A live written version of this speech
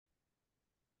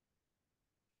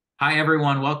Hi,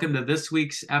 everyone. Welcome to this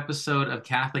week's episode of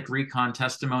Catholic Recon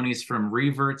Testimonies from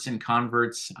Reverts and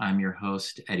Converts. I'm your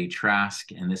host, Eddie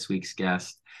Trask, and this week's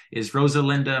guest is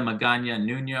Rosalinda Magana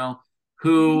Nuno,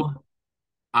 who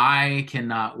I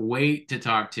cannot wait to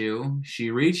talk to.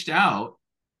 She reached out,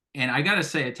 and I got to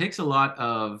say, it takes a lot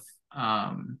of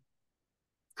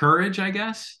courage, I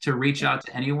guess, to reach out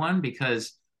to anyone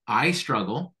because I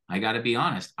struggle. I got to be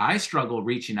honest. I struggle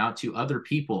reaching out to other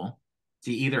people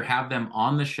to either have them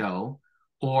on the show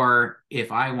or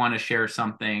if I want to share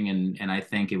something and I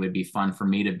think it would be fun for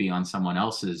me to be on someone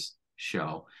else's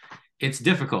show. It's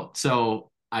difficult. So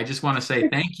I just want to say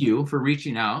thank you for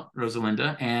reaching out,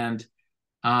 Rosalinda. And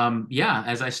yeah,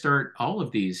 as I start all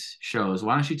of these shows,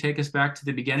 why don't you take us back to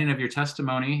the beginning of your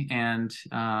testimony? And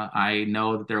I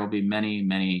know that there will be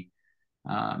many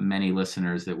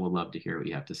listeners that will love to hear what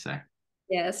you have to say.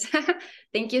 Yes.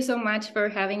 Thank you so much for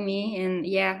having me. And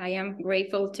yeah, I am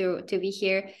grateful to be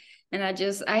here. And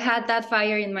I had that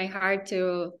fire in my heart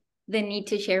to the need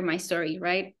to share my story,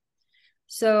 right?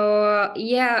 So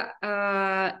yeah,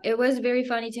 it was very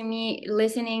funny to me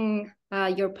listening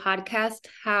your podcast,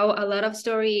 how a lot of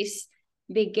stories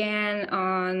began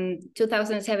on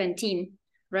 2017,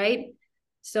 right?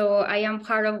 So I am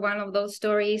part of one of those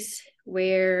stories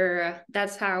where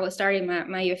that's how I started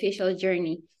my official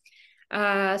journey.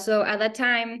 So at that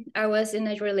time, I was in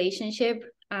a relationship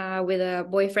with a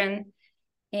boyfriend,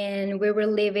 and we were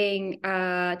living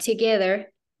together.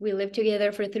 We lived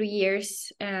together for 3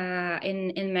 years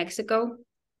in Mexico.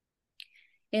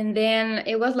 And then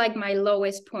it was like my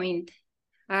lowest point.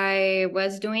 I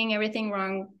was doing everything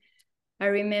wrong. I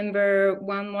remember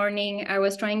one morning I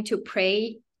was trying to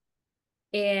pray,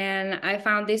 and I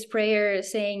found this prayer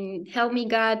saying, "Help me,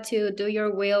 God, to do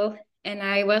your will." And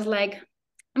I was like,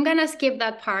 I'm gonna skip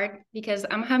that part because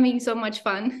I'm having so much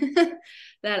fun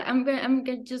that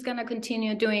just gonna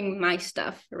continue doing my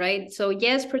stuff, right? So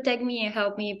yes, protect me and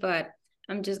help me, but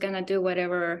I'm just gonna do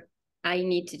whatever I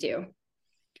need to do.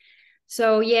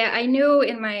 So yeah, I knew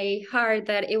in my heart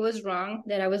that it was wrong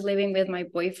that I was living with my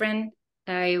boyfriend.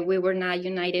 We were not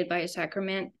united by a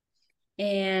sacrament,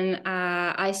 and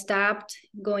I stopped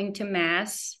going to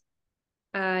mass.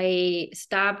 I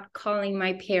stopped calling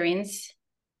my parents.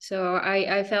 So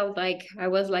I felt like I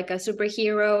was like a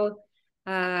superhero.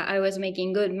 I was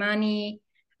making good money.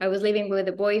 I was living with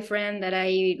a boyfriend that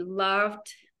I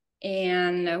loved,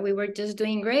 and we were just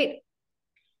doing great.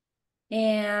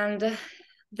 And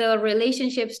the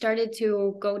relationship started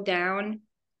to go down.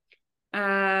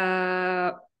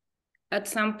 At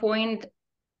some point,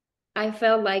 I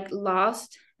felt like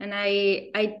lost, and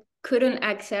I couldn't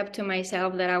accept to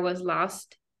myself that I was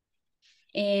lost.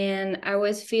 And I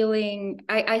was feeling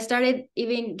I started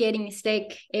even getting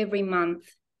sick every month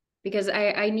because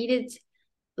I needed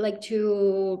like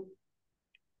to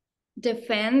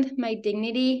defend my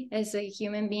dignity as a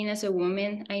human being, as a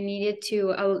woman. I needed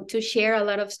to share a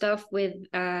lot of stuff with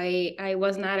I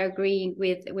was not agreeing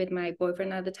with my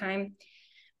boyfriend at the time,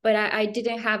 but I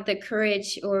didn't have the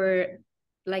courage or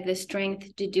like the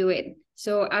strength to do it.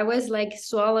 So I was like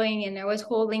swallowing, and I was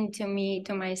holding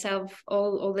to myself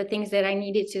all the things that I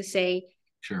needed to say.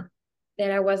 Sure.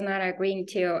 That I was not agreeing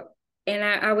to. And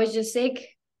I was just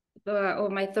sick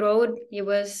of my throat. It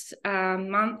was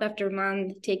month after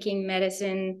month taking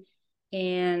medicine,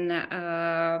 and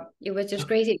it was just So,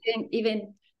 crazy. Even so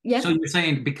yeah. you're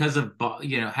saying because of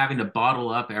having to bottle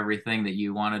up everything that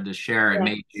you wanted to share, it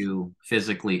Yeah. made you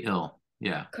physically ill.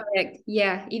 Yeah. Correct.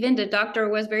 Yeah. Even the doctor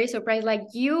was very surprised. Like,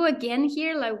 you again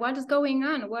here? Like, what is going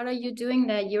on? What are you doing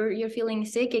that you're feeling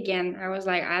sick again? I was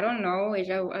like, I don't know. I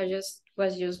just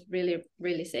was just really,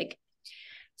 really sick.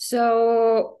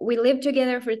 So we lived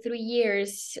together for 3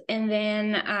 years, and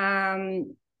then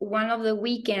one of the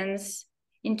weekends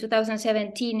in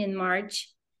 2017 in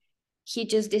March, he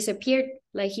just disappeared.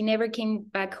 Like, he never came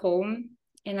back home.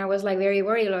 And I was like very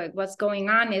worried, like, what's going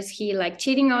on? Is he like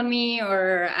cheating on me,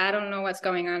 or I don't know what's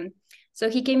going on?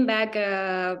 So he came back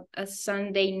a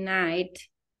Sunday night,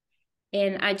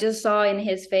 and I just saw in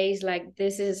his face like,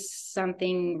 this is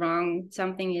something wrong.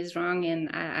 Something is wrong, and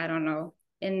I don't know.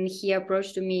 And he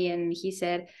approached to me and he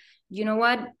said, you know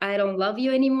what? I don't love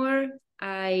you anymore.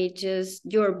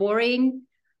 You're boring.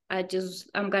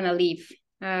 I'm gonna leave.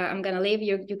 I'm gonna leave.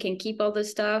 You can keep all the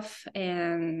stuff.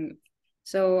 And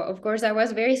so of course I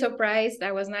was very surprised.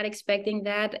 I was not expecting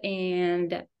that,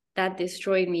 and that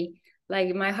destroyed me.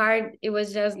 Like, my heart, it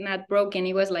was just not broken.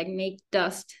 It was like make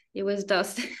dust. It was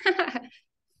dust.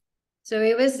 So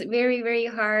it was very, very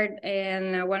hard.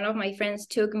 And one of my friends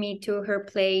took me to her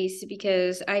place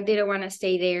because I didn't want to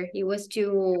stay there. It was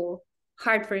too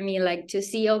hard for me, like to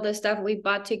see all the stuff we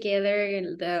bought together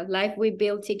and the life we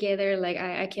built together. Like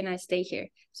I cannot stay here.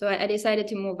 So I decided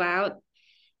to move out.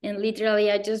 And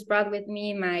literally I just brought with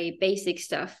me my basic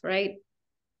stuff, right?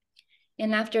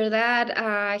 And after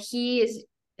that, he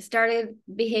started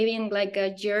behaving like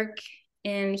a jerk,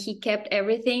 and he kept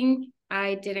everything.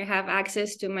 I didn't have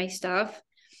access to my stuff.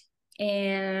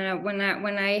 And when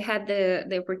I had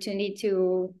the opportunity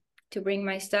to bring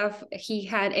my stuff, he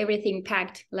had everything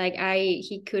packed. Like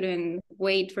he couldn't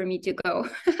wait for me to go.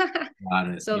 Got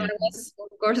it. So Yeah. that was,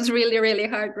 of course, really, really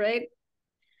hard, right?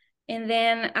 And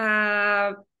then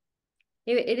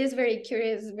it is very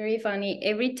curious, very funny.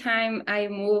 Every time I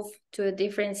move to a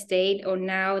different state, or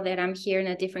now that I'm here in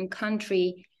a different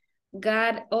country,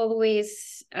 God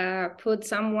always put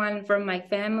someone from my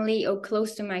family or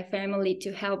close to my family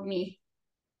to help me.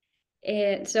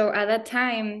 And so at that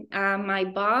time, my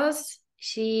boss,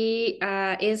 she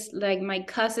is like my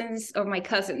cousins of my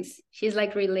cousins. She's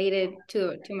like related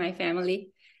to my family.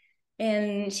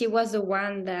 And she was the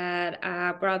one that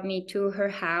brought me to her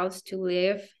house to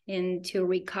live and to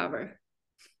recover.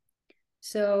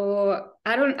 So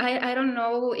I don't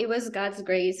know, it was God's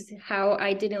grace how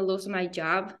I didn't lose my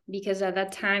job, because at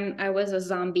that time I was a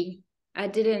zombie. I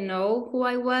didn't know who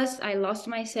I was. I lost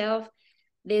myself.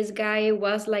 This guy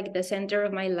was like the center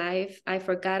of my life. I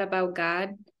forgot about God,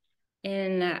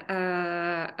 and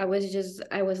I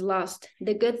was lost.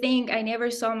 The good thing, I never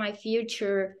saw my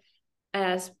future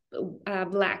as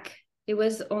black. It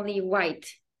was only white,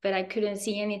 but I couldn't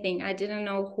see anything. I didn't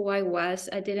know who I was.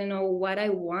 I didn't know what I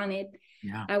wanted.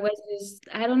 Yeah. I was just,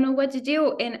 I don't know what to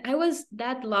do. And I was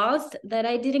that lost that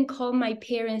I didn't call my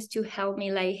parents to help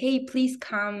me, like, hey, please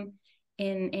come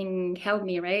and help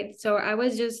me, right? So I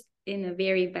was just in a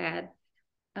very bad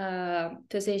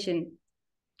position.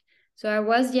 So I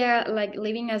was, yeah, like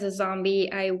living as a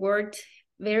zombie. I worked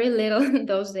very little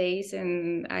those days,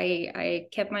 and I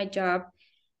kept my job,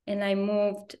 and I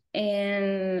moved.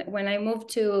 And when I moved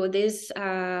to this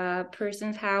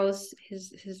person's house,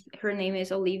 her name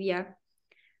is Olivia.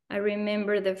 I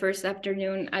remember the first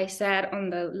afternoon I sat on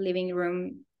the living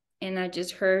room and I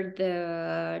just heard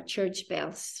the church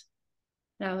bells.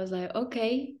 And I was like,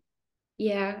 okay,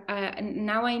 yeah,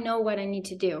 now I know what I need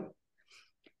to do.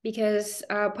 Because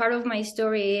part of my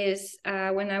story is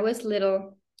when I was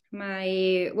little,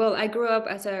 I grew up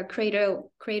as a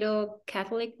cradle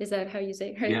Catholic. Is that how you say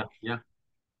it, right? Yeah. Yeah.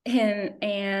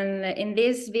 And in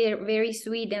this very, very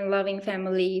sweet and loving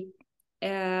family.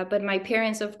 But my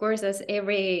parents, of course, as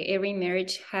every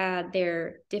marriage, had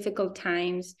their difficult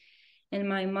times. And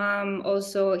my mom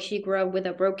also, she grew up with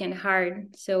a broken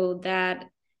heart. So that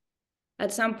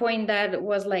at some point that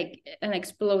was like an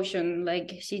explosion,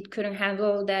 like she couldn't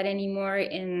handle that anymore.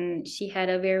 And she had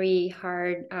a very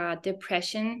hard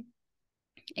depression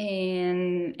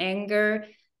and anger.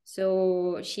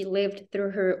 So she lived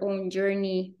through her own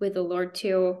journey with the Lord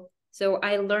too. So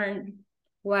I learned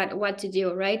what to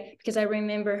do, right? Because I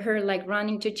remember her like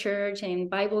running to church and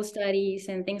Bible studies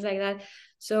and things like that.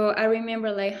 So I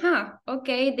remember like,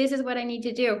 okay, this is what I need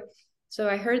to do. So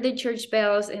I heard the church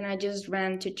bells and I just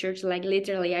ran to church. Like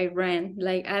literally I ran.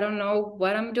 Like I don't know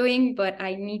what I'm doing, but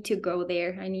I need to go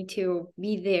there. I need to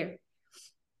be there.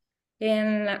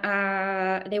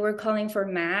 And they were calling for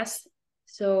mass.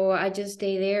 So I just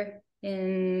stayed there.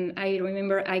 And I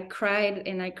remember I cried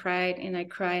and I cried and I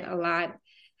cried a lot.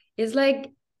 It's like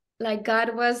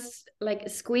God was like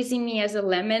squeezing me as a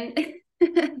lemon.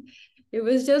 It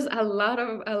was just a lot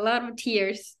of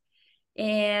tears.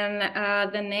 And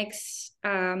the next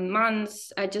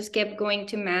months, I just kept going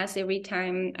to mass every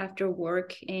time after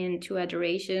work and to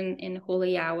adoration and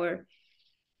holy hour.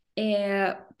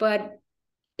 But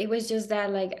it was just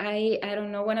that, like, I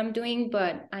don't know what I'm doing,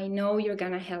 but I know you're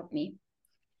gonna help me.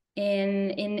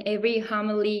 And in every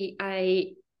homily,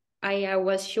 I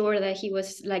was sure that he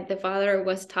was like, the Father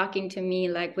was talking to me,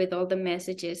 like with all the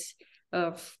messages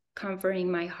of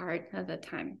comforting my heart at the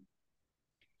time.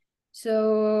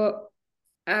 So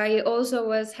I also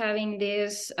was having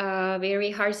this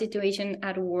very hard situation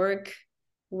at work,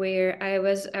 where I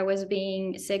was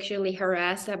being sexually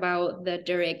harassed about the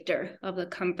director of the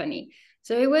company.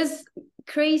 So it was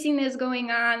craziness going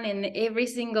on in every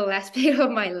single aspect of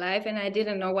my life, and I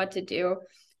didn't know what to do.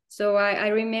 So I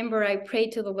remember I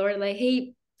prayed to the Lord, like,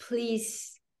 hey,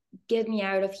 please get me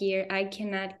out of here. I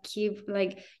cannot keep,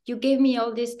 like, you gave me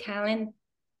all this talent.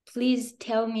 Please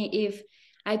tell me if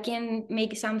I can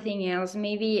make something else.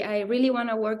 Maybe I really want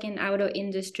to work in auto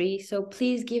industry. So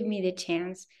please give me the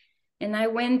chance. And I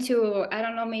went to, I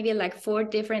don't know, maybe like 4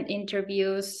 different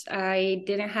interviews. I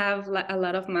didn't have a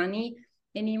lot of money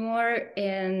anymore.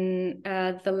 And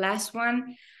the last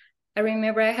one, I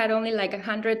remember I had only like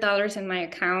 $100 in my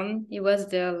account. It was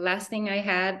the last thing I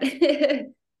had.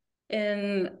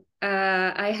 And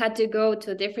I had to go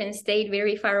to a different state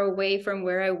very far away from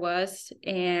where I was.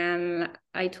 And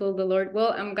I told the Lord,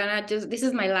 well, I'm gonna just, this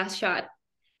is my last shot.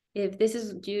 If this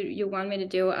is you want me to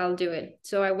do, I'll do it.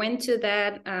 So I went to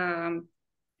that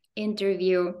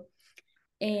interview,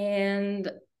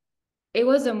 and it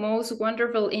was the most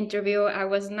wonderful interview. I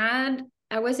was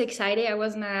excited. I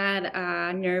was not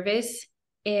nervous.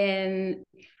 And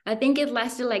I think it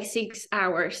lasted like 6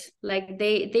 hours. Like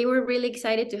they were really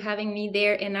excited to having me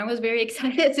there. And I was very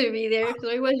excited to be there. So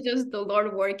it was just the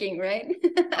Lord working, right?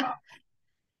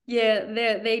 Yeah,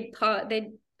 they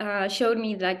showed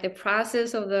me like the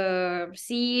process of the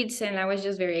seeds, and I was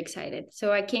just very excited.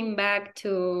 So I came back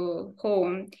to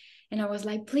home, and I was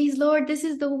like, please, Lord, this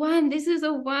is the one. This is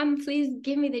the one. Please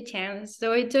give me the chance.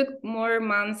 So it took more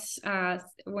months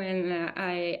when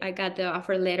I got the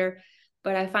offer letter,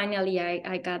 but I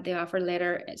got the offer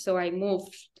letter. So I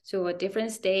moved to a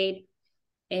different state,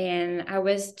 and I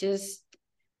was just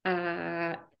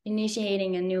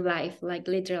initiating a new life, like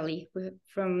literally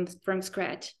from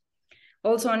scratch.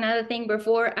 Also, another thing,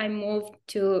 before I moved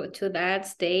to that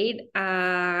state,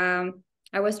 I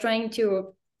was trying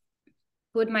to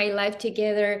put my life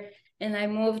together, and I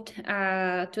moved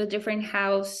to a different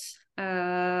house,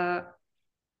 and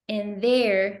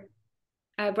there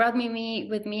I brought me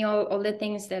with me all the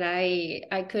things that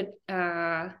I could,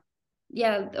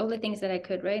 yeah, all the things that I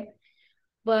could, right?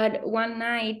 But one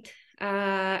night,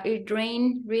 it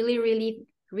rained really, really,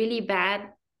 really bad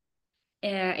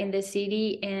in the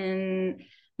city, and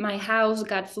my house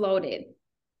got flooded.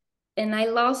 And I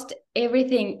lost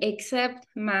everything except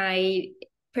my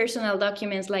personal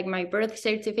documents, like my birth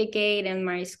certificate and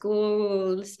my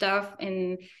school stuff.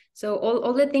 And so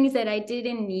all the things that I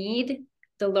didn't need,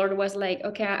 the Lord was like,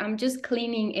 okay, I'm just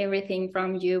cleaning everything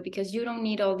from you, because you don't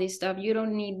need all this stuff. You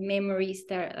don't need memories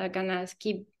that are gonna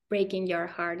keep breaking your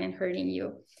heart and hurting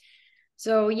you.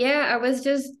 So yeah, it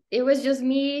was just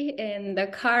me and the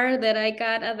car that I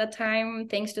got at the time,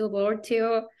 thanks to the Lord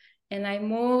too. And I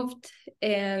moved,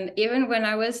 and even when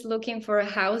I was looking for a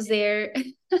house there,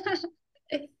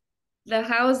 the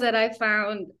house that I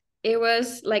found, it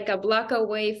was like a block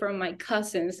away from my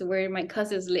cousins, where my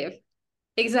cousins live.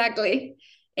 Exactly.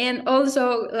 And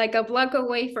also like a block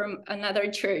away from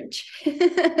another church.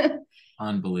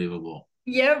 Unbelievable.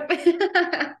 Yep.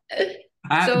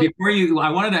 So I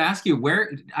wanted to ask you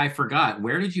where, I forgot,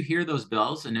 where did you hear those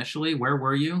bells initially? Where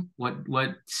were you?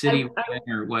 What city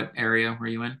or what area were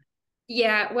you in?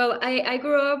 yeah, well, I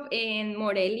grew up in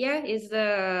Morelia, is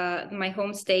my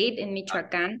home state in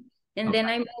Michoacan, and Okay. then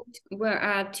I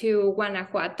moved to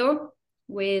Guanajuato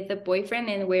with a boyfriend,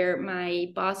 and where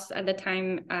my boss at the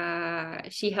time,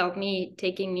 she helped me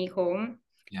taking me home.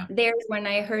 Yeah. There's when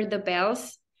I heard the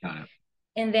bells, Got it.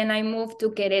 and then I moved to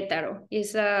Querétaro.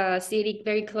 It's a city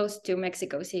very close to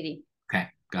Mexico City. Okay.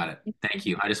 Got it. Thank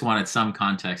you. I just wanted some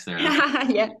context there.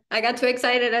 Yeah, I got too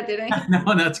excited, I didn't.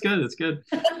 No, that's good. That's good.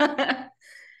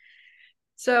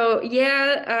 So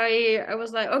yeah, I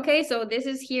was like, okay, so this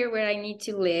is here where I need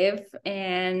to live,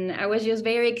 and I was just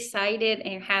very excited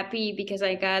and happy because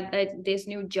I got this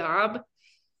new job,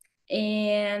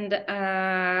 and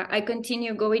I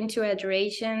continue going to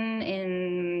adoration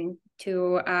and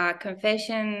to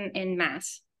confession and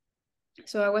mass.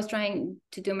 So I was trying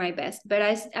to do my best, but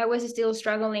I was still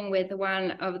struggling with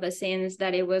one of the sins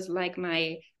that it was like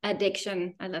my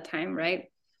addiction at the time, right?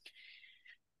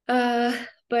 Uh,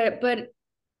 but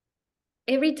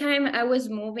every time I was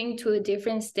moving to a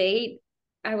different state,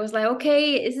 I was like,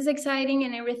 okay, this is exciting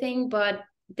and everything, but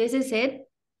this is it.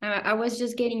 I was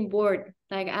just getting bored.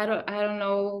 Like I don't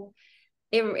know.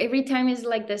 Every time is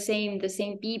like the same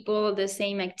people, the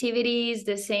same activities,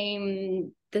 the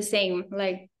same.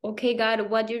 Like, okay, God,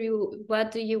 what do you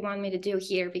want me to do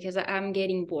here? Because I'm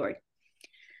getting bored.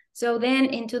 So then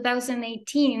in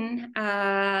 2018,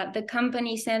 the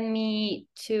company sent me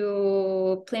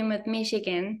to Plymouth,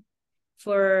 Michigan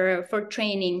for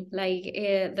training. Like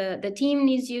the team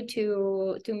needs you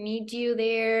to meet you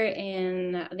there,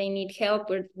 and they need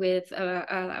help with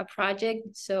a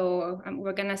project. So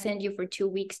we're gonna send you for 2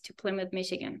 weeks to Plymouth,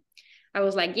 Michigan. I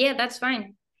was like, yeah, that's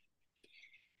fine.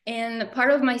 And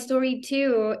part of my story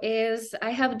too is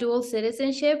I have dual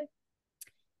citizenship,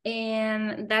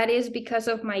 and that is because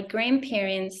of my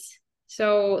grandparents.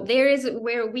 So there is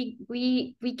where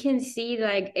we can see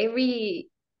like every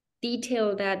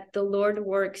detail that the Lord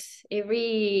works,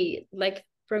 every like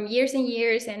from years and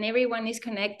years, and everyone is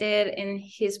connected, and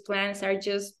his plans are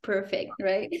just perfect,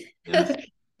 right? Yes.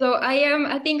 So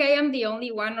I think I am the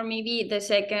only one, or maybe the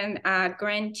second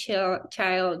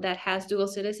grandchild that has dual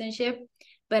citizenship,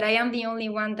 but I am the only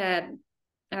one that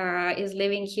is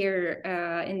living here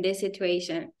in this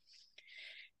situation.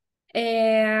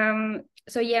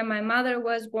 So yeah, my mother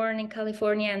was born in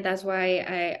California, and that's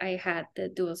why I had the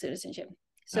dual citizenship.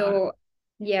 So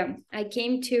yeah, I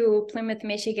came to Plymouth,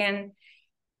 Michigan,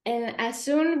 and as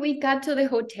soon we got to the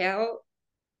hotel,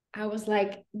 I was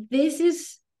like, this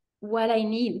is what I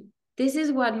need. This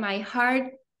is what my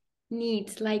heart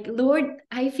needs. Like, Lord,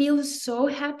 I feel so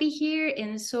happy here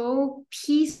and so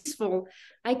peaceful.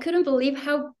 I couldn't believe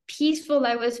how peaceful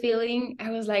I was feeling.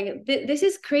 I was like, this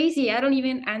is crazy. I don't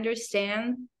even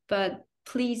understand, but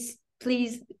please,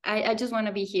 please, I just want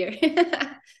to be here.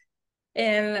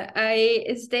 And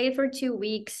I stayed for 2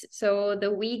 weeks. So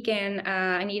the weekend,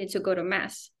 I needed to go to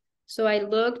mass. So I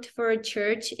looked for a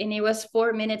church, and it was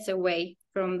 4 minutes away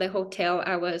from the hotel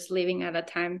I was living at the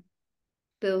time,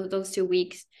 those 2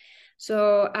 weeks.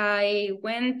 So I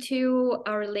went to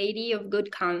Our Lady of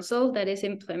Good Counsel that is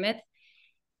in Plymouth,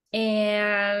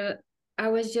 and I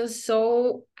was just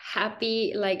so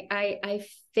happy. Like I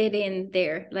fit in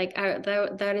there. Like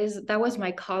that was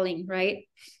my calling, right?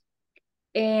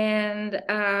 And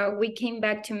we came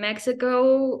back to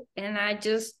Mexico, and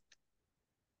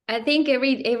I think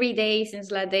every day since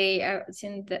that day,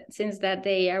 since that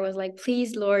day, I was like,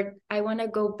 please, Lord, I want to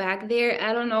go back there.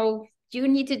 I don't know, you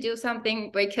need to do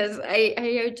something, because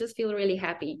I just feel really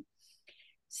happy.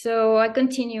 So I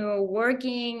continue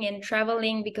working and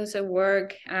traveling because of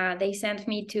work. They sent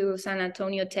me to San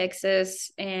Antonio, Texas,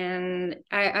 and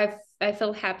I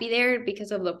felt happy there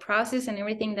because of the process and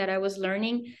everything that I was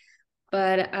learning.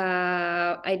 But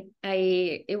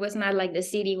it was not like the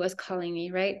city was calling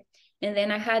me, right? And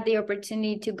then I had the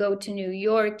opportunity to go to New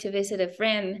York to visit a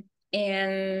friend.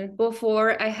 And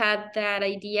before I had that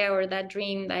idea or that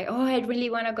dream, like, oh, I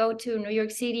really want to go to New York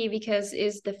City because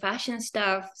it's the fashion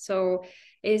stuff. So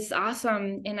it's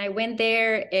awesome. And I went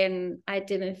there and I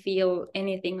didn't feel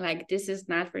anything, like this is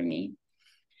not for me.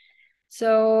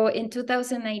 So in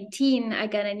 2019, I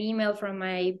got an email from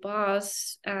my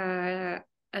boss at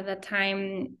that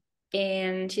time,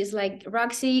 and she's like,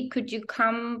 Roxy, could you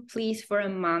come please for a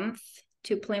month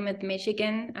to Plymouth,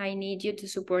 Michigan? I need you to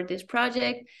support this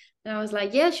project. And I was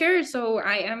like, yeah, sure. So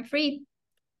I am free.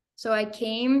 So I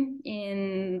came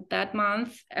in that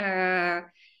month, and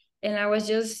I was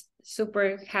just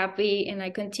super happy, and I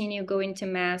continue going to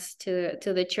mass to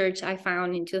the church I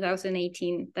found in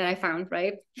 2018 that I found,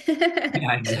 right?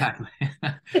 Yeah, exactly.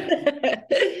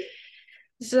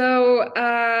 So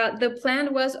the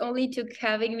plan was only to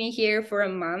having me here for a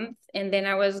month, and then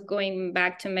I was going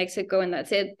back to Mexico, and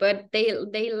that's it. But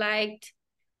they liked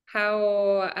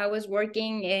how I was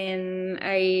working, and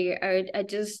I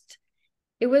just,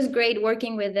 it was great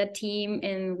working with the team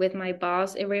and with my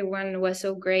boss. Everyone was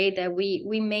so great that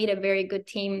we made a very good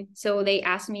team. So they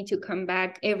asked me to come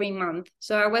back every month.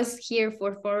 So I was here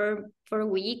for 4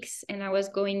 weeks, and I was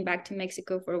going back to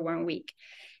Mexico for 1 week.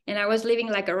 And I was living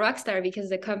like a rock star because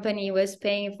the company was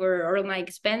paying for all my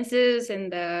expenses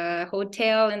and the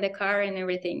hotel and the car and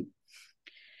everything.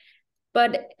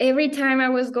 But every time I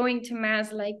was going to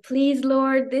mass, like, please,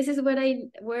 Lord, this is where I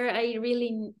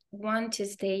really want to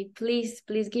stay. Please,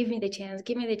 please give me the chance.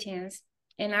 Give me the chance.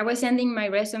 And I was sending my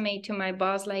resume to my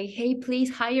boss, like, hey,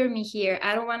 please hire me here.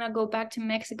 I don't want to go back to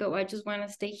Mexico. I just want to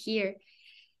stay here.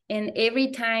 And every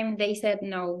time they said,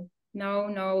 no, no,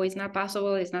 no, it's not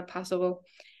possible. It's not possible.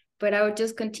 But I would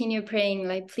just continue praying,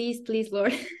 like, please, please,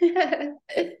 Lord.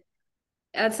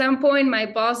 At some point my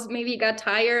boss maybe got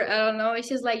tired, I don't know. It's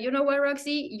just like, you know what,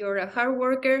 Roxy, you're a hard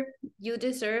worker, you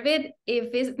deserve it.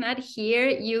 If it's not here,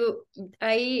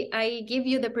 I give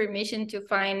you the permission to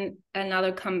find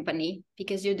another company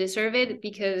because you deserve it,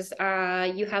 because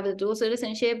you have the dual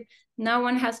citizenship. No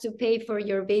one has to pay for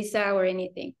your visa or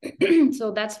anything. So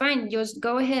that's fine, just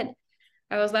go ahead.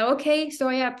 I was like, okay. So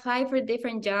I applied for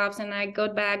different jobs, and I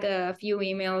got back a few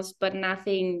emails, but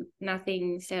nothing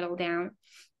settled down.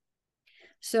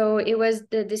 So it was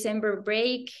the December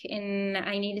break, and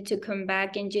I needed to come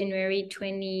back in January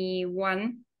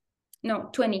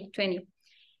 2020.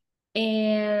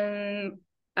 And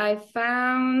I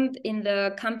found in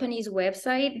the company's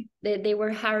website that they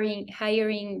were hiring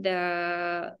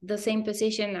the same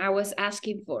position I was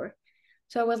asking for.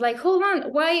 So I was like, hold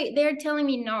on, why they're telling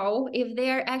me no if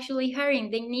they're actually hiring?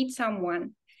 They need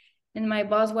someone. And my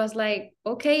boss was like,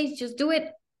 okay, just do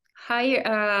it.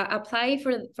 Apply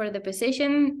for the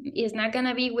position. It's not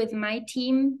gonna be with my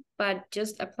team, but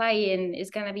just apply and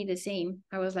it's gonna be the same.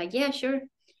 I was like, yeah, sure.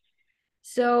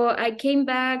 So I came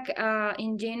back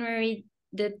in January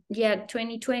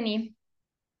 2020,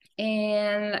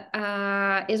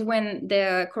 and is when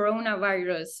the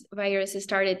virus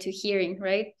started to hearing,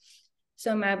 right?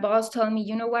 So my boss told me,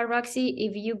 you know what, Roxy,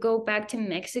 if you go back to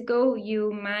Mexico,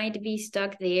 you might be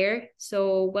stuck there.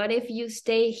 So what if you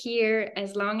stay here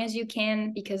as long as you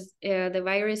can, because the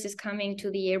virus is coming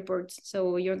to the airport,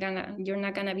 so you're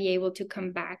not gonna be able to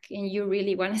come back, and you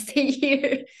really want to stay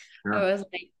here. Sure. I was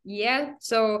like, yeah.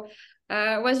 So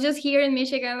I was just here in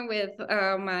Michigan with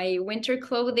my winter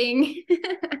clothing.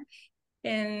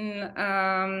 And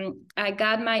I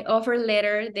got my offer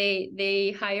letter.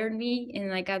 They hired me,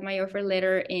 and I got my offer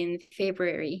letter in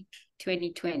February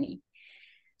 2020.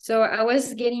 So I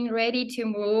was getting ready to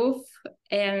move,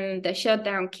 and the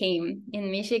shutdown came in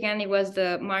Michigan. It was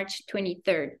the March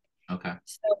 23rd. Okay.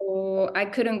 So I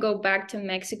couldn't go back to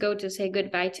Mexico to say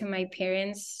goodbye to my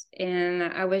parents, and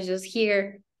I was just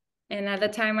here. And at the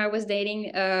time, I was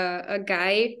dating a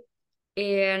guy.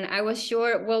 And I was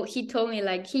sure, well, he told me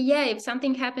like, if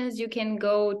something happens, you can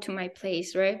go to my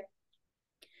place, right?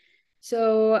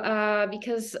 So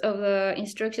because of the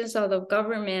instructions of the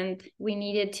government, we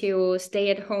needed to stay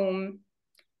at home.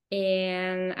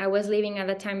 And I was living at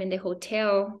the time in the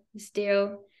hotel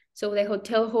still. So the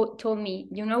hotel told me,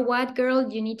 you know what, girl,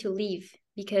 you need to leave,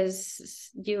 because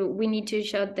we need to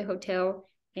shut the hotel,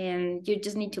 and you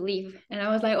just need to leave. And I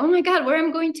was like, oh my God, where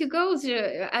I'm going to go?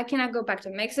 So I cannot go back to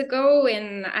Mexico,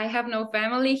 and I have no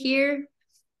family here.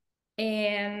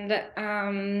 And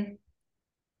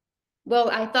well,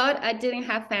 I thought I didn't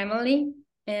have family.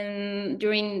 And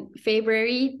during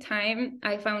February time,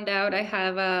 I found out I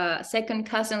have a second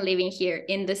cousin living here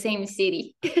in the same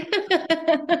city.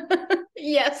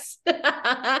 Yes.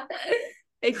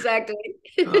 Exactly.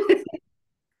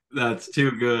 That's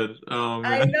too good. Oh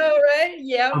man. I know, right?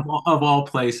 Yeah. Of all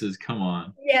places, come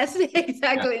on. Yes,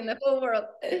 exactly. Yeah. In the whole world.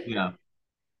 Yeah.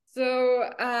 So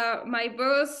my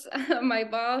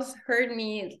boss heard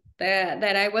me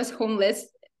that I was homeless,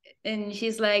 and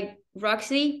she's like,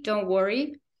 Roxy, don't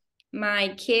worry. My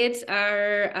kids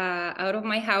are out of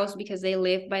my house because they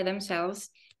live by themselves.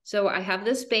 So I have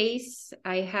the space.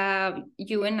 I have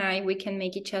you, and we can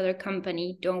make each other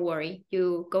company. Don't worry.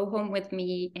 You go home with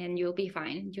me and you'll be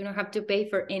fine. You don't have to pay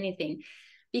for anything,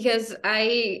 because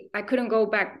I couldn't go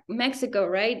back Mexico,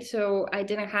 right? So I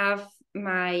didn't have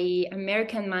my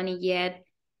American money yet,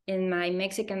 and my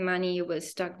Mexican money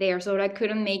was stuck there. So I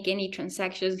couldn't make any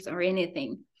transactions or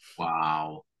anything.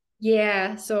 Wow.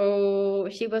 Yeah, so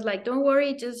she was like, don't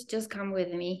worry, just come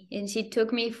with me. And she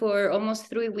took me for almost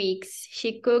 3 weeks.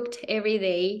 She cooked every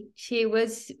day. She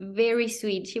was very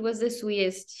sweet. She was the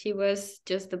sweetest. She was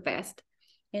just the best.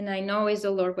 And I know as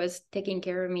the Lord was taking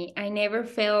care of me. I never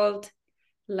felt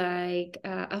like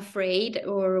afraid,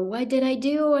 or what did I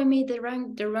do? I made the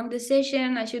wrong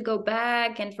decision. I should go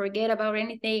back and forget about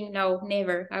anything. No,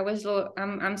 never.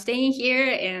 I'm staying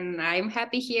here, and I'm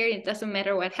happy here. It doesn't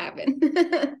matter what happened.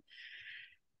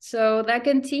 So that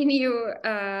continued.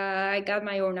 I got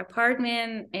my own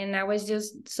apartment, and I was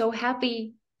just so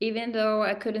happy, even though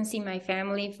I couldn't see my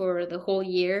family for the whole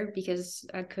year because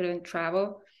I couldn't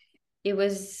travel. It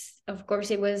was, of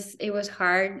course, it was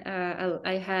hard.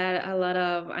 I had a lot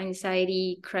of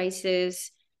anxiety,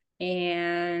 crisis,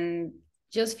 and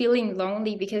just feeling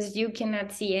lonely because you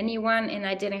cannot see anyone, and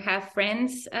I didn't have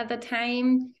friends at the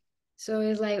time. So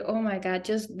it's like, oh my God,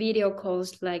 just video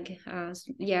calls,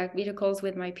 video calls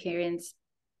with my parents,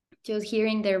 just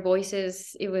hearing their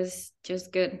voices. It was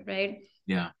just good, right?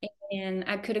 Yeah. And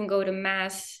I couldn't go to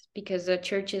mass because the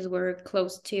churches were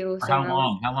closed too. For how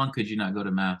long? How long could you not go to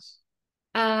mass?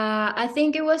 I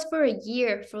think it was for a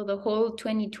year, for the whole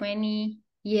 2020.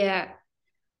 Yeah.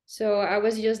 So I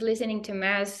was just listening to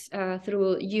mass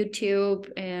through YouTube,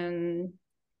 and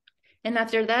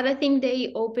after that, I think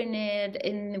they opened it,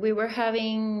 and we were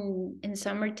having in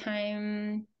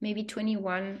summertime, maybe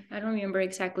 21. I don't remember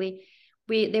exactly.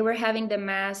 They were having the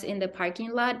mass in the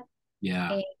parking lot.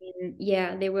 Yeah. And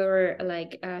yeah, they were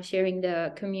like sharing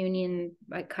the communion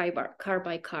by car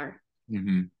by car.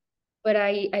 Mm-hmm. But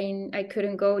I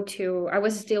couldn't go to. I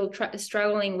was still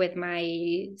struggling with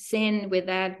my sin, with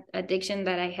that addiction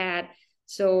that I had.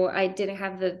 So I didn't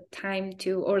have the time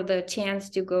to, or the chance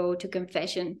to go to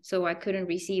confession. So I couldn't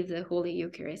receive the Holy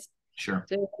Eucharist. Sure.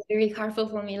 So it was very hurtful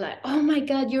for me. Like, oh my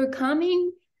God, you're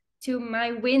coming to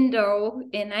my window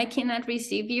and I cannot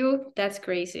receive you. That's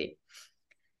crazy.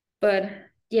 But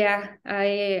yeah,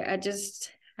 I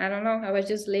don't know. I was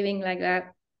just living like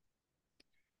that.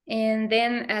 And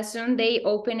then as soon they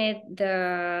opened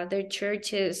their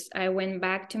churches, I went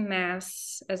back to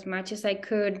mass as much as I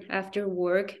could after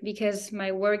work, because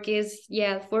my work is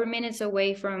 4 minutes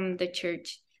away from the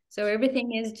church. So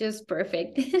everything is just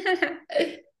perfect.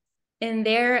 And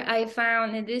there I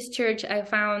found, in this church, I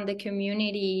found the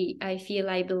community I feel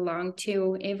I belong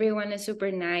to. Everyone is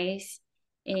super nice.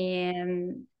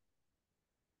 And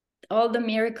all the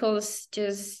miracles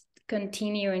just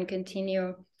continue and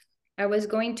continue. I was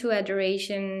going to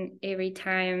adoration every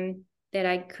time that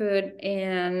I could.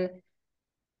 And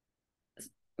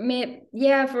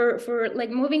yeah, for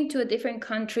like moving to a different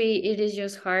country, it is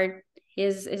just hard.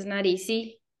 Is not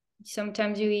easy.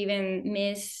 Sometimes you even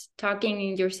miss talking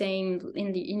in your same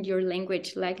in your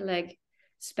language, like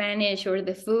Spanish, or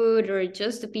the food, or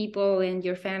just the people and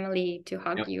your family to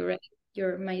hug you, right?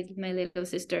 My little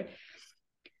sister.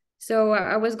 So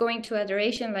I was going to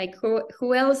adoration, like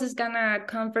who else is gonna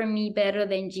comfort me better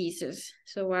than Jesus?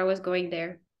 So I was going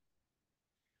there.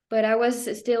 But I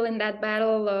was still in that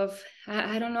battle of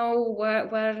I don't know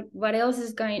what else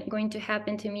is going to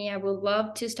happen to me. I would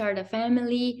love to start a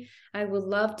family. I would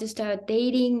love to start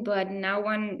dating, but no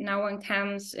one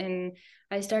comes. And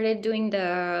I started doing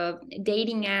the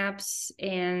dating apps,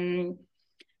 and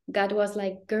God was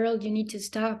like, "Girl, you need to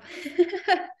stop."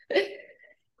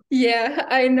 Yeah,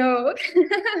 I know.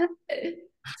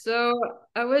 So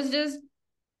I was just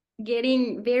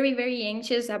getting very, very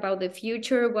anxious about the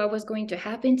future, what was going to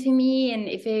happen to me, and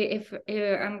if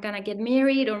I'm gonna get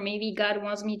married, or maybe God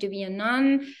wants me to be a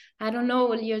nun. I don't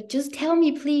know. You just tell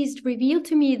me, please reveal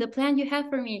to me the plan you have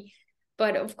for me.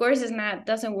 But of course,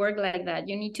 doesn't work like that.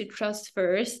 You need to trust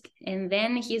first, and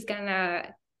then He's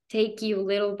gonna take you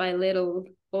little by little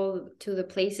all to the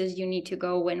places you need to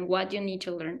go and what you need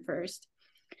to learn first.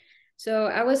 So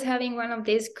I was having one of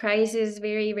these crises,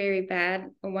 very, very bad.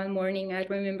 One morning, I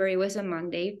remember it was a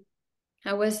Monday.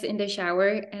 I was in the shower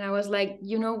and I was like,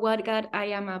 you know what, God, I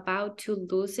am about to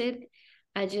lose it.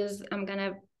 I'm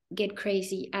gonna get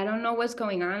crazy. I don't know what's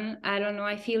going on. I don't know.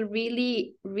 I feel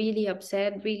really, really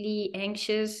upset, really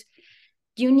anxious.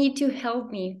 You need to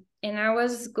help me. And I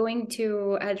was going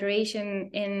to adoration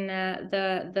in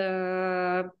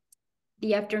the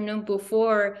afternoon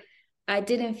before. I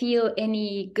didn't feel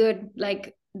any good.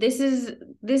 Like this is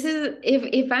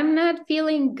if I'm not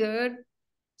feeling good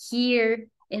here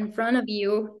in front of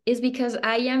you, is because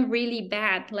I am really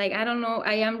bad. Like I don't know,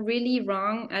 I am really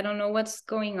wrong. I don't know what's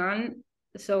going on.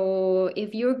 So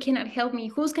if you cannot help me,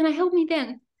 who's gonna help me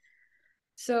then?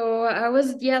 So I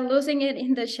was, yeah, losing it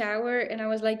in the shower, and I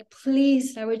was like,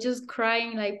 please, I was just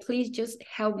crying, like, please just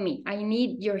help me. I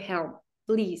need your help,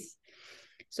 please.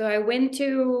 So I went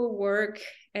to work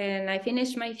and I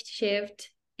finished my shift,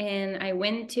 and I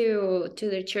went to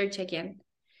the church again.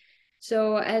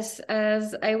 So as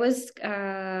I was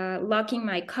locking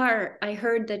my car, I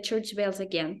heard the church bells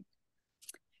again.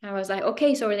 I was like,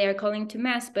 okay, so they are calling to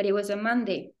mass, but it was a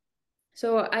Monday.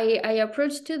 So I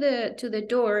approached to the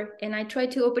door, and I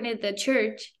tried to open it the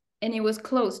church, and it was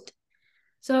closed.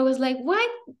 So I was like, what?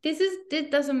 This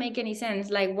doesn't make any sense.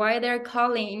 Like, why they're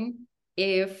calling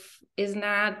if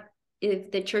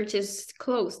the church is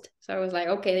closed? So I was like,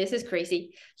 okay, this is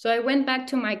crazy. So I went back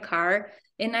to my car,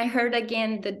 and I heard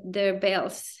again the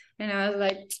bells, and I was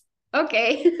like,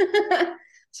 okay.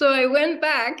 So I went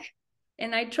back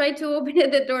and I tried to open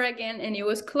the door again, and it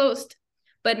was closed.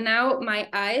 But now my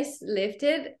eyes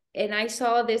lifted, and I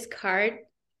saw this card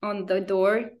on the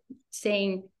door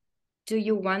saying, do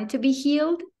you want to be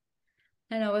healed?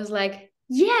 And I was like,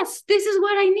 yes, this is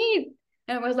what I need.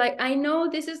 And I was like, I know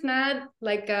this is not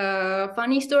like a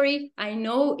funny story. I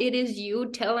know it is you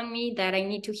telling me that I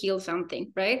need to heal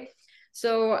something, right?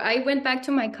 So I went back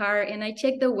to my car and I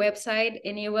checked the website,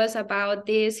 and it was about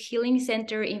this healing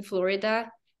center in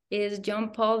Florida. It is John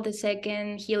Paul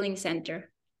II Healing Center.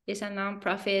 It's a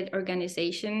nonprofit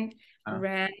organization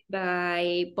ran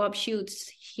by Bob Schutz.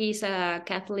 He's a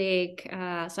Catholic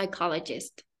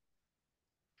psychologist.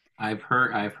 I've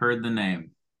heard the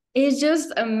name. It's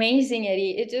just amazing,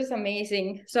 Eddie. It's just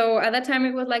amazing. So at that time,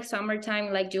 it was like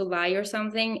summertime, like July or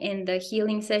something, and the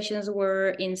healing sessions were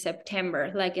in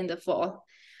September, like in the fall.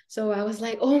 So I was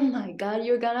like, oh my God,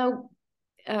 you're gonna,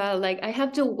 like, I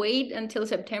have to wait until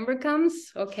September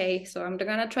comes. Okay, so I'm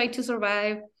gonna try to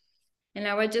survive. And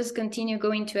I would just continue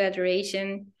going to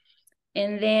adoration.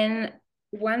 And then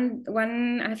one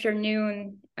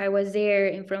afternoon, I was there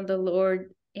in front of the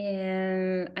Lord,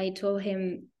 and I told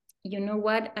him, you know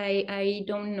what? I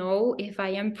don't know if I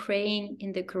am praying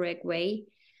in the correct way.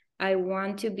 I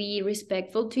want to be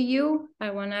respectful to you.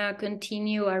 I want to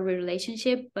continue our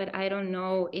relationship, but I don't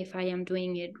know if I am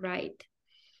doing it right.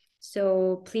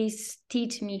 So please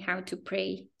teach me how to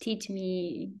pray. Teach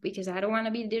me, because I don't want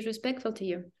to be disrespectful to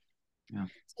you. Yeah.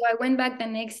 So I went back the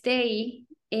next day,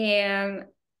 and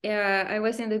I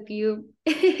was in the pew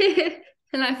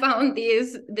and I found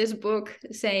this book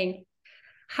saying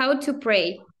how to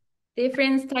pray.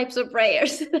 different types of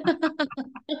prayers.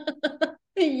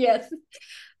 Yes.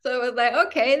 So I was like,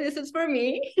 okay, this is for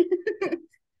me.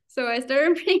 So I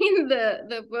started reading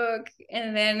the book,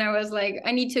 and then I was like,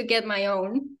 I need to get my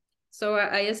own. So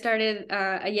I started,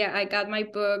 yeah, I got my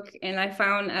book, and I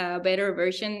found a better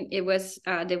version. It was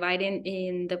divided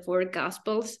in the 4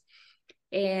 Gospels,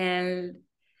 and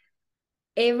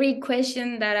every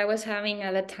question that I was having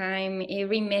at the time,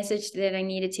 every message that I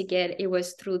needed to get, it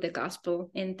was through the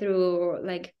gospel and through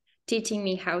like teaching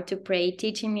me how to pray,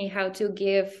 teaching me how to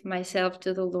give myself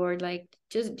to the Lord, like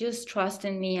just trust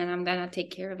in me and I'm gonna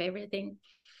take care of everything.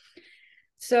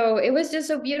 So it was just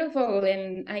so beautiful,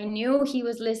 and I knew he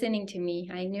was listening to me.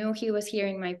 I knew he was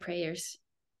hearing my prayers.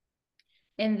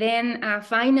 And then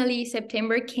finally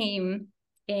September came,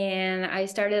 and I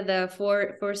started the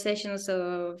four sessions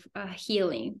of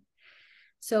healing.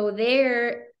 So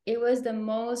there, it was the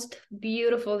most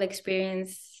beautiful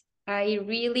experience. I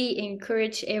really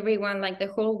encourage everyone, like the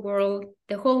whole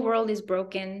world is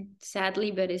broken,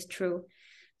 sadly, but it's true.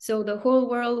 So the whole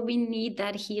world, we need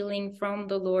that healing from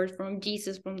the Lord, from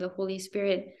Jesus, from the Holy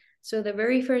Spirit. So the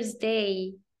very first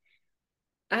day,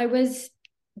 I was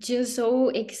just so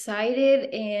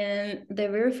excited. And the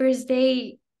very first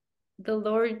day, the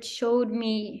Lord showed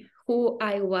me who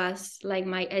I was, like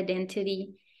my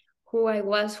identity, who I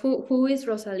was, who is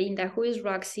Rosalinda, who is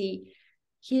Roxy.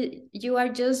 You are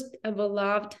just a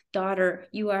beloved daughter.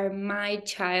 You are my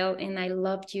child, and I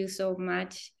loved you so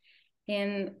much.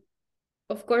 And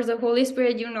of course, the Holy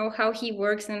Spirit, you know how he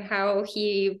works and how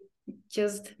he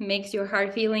just makes your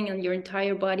heart feeling and your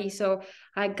entire body. So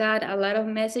I got a lot of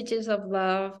messages of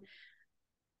love.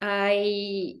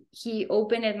 He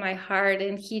opened my heart,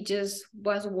 and he just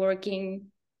was working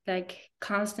like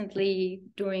constantly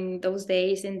during those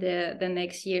days in the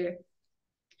next year.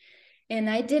 And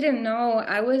I didn't know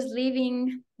I was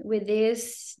living with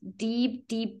this deep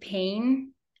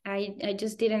pain. I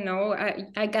just didn't know.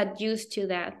 I got used to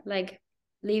that, like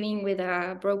living with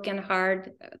a broken heart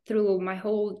through my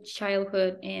whole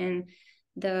childhood and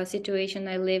the situation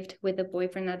I lived with a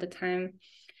boyfriend at the time.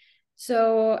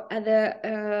 So at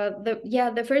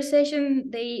the first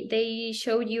session, they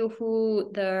showed you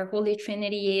who the Holy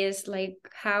Trinity is, like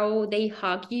how they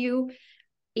hug you,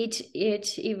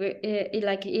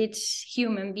 like each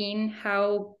human being,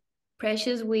 how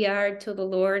precious we are to the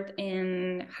Lord,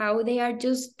 and how they are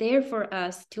just there for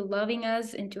us, to loving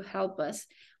us and to help us.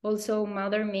 Also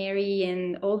Mother Mary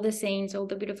and all the saints, all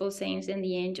the beautiful saints and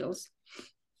the angels.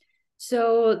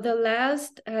 So the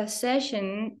last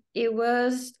session, it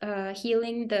was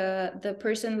healing the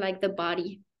person, like the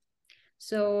body.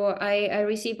 So I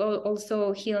received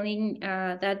also healing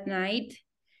that night.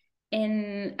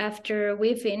 And after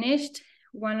we finished,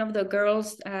 one of the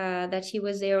girls that she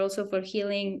was there also for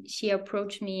healing, she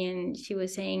approached me and she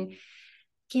was saying,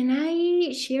 "Can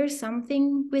I share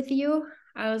something with you?"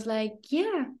 I was like,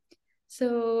 "Yeah."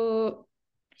 So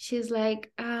she's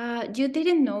like, you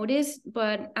didn't notice,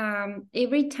 but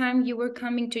every time you were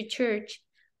coming to church,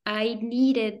 I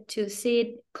needed to sit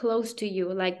close to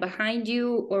you, like behind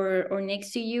you or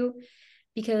next to you,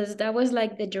 because that was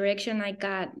like the direction I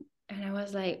got. And I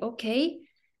was like, okay.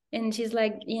 And she's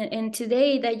like, "Yeah, and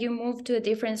today that you moved to a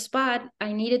different spot,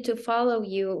 I needed to follow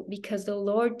you because the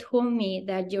Lord told me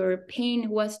that your pain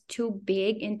was too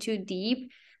big and too deep,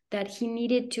 that he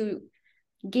needed to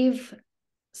give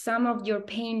some of your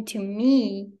pain to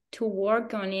me to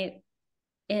work on it."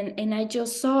 And I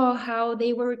just saw how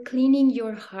they were cleaning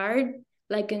your heart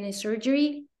like in a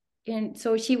surgery. And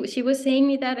so she was saying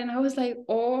me that, and I was like,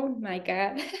 oh my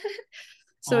God.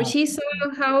 So Oh, she saw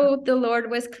how the Lord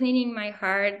was cleaning my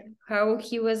heart, how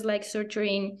he was like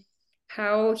suturing,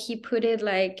 how he put it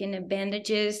like in a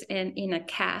bandages and in a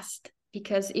cast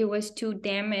because it was too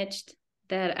damaged,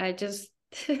 that I just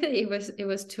it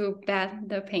was too bad,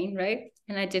 the pain, right?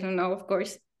 And I didn't know, of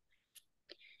course.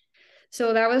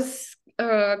 So that was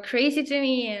crazy to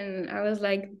me, and I was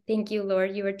like, thank you,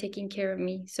 Lord, you are taking care of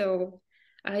me. So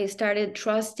I started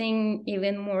trusting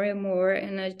even more and more,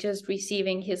 and I just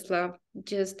receiving his love,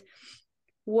 just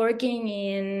working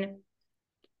in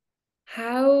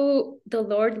how the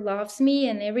Lord loves me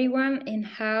and everyone, and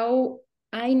how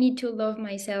I need to love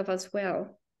myself as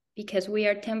well, because we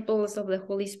are temples of the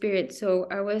Holy Spirit. So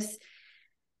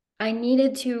I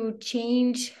needed to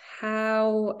change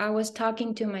how I was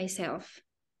talking to myself.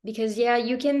 Because, yeah,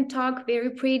 you can talk very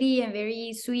pretty and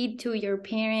very sweet to your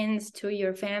parents, to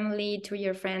your family, to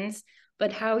your friends,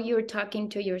 but how you're talking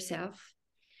to yourself.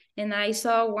 And I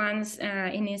saw once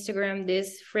in Instagram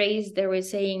this phrase they were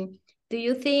saying, do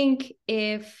you think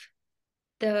if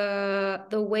the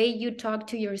way you talk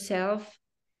to yourself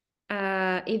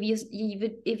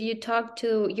if you talk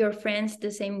to your friends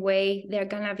the same way, they're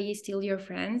gonna be still your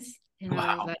friends. And I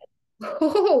was Wow. like,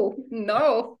 oh no,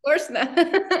 of course not.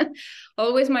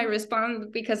 Always my response,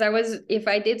 because if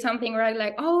I did something right,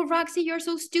 like, oh Roxy, you're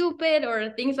so stupid, or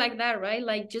things like that, right?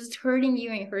 Like just hurting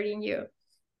you and hurting you.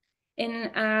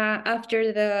 And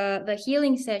after the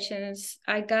healing sessions,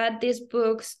 I got these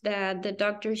books that the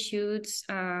Dr. Schutz,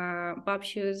 Bob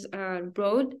Schutz,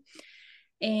 wrote.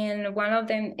 And one of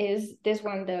them is this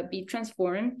one, the Be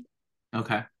Transformed.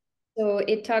 Okay. So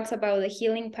it talks about the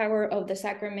healing power of the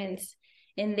sacraments.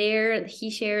 And there he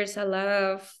shares a lot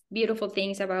of beautiful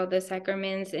things about the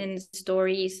sacraments and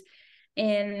stories.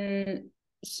 And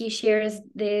he shares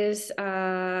this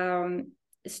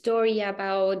story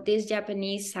about this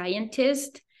Japanese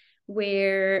scientist,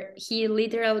 where he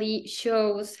literally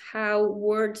shows how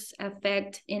words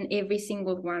affect in every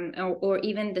single one, or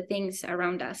even the things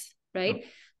around us, right?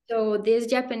 So this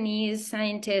Japanese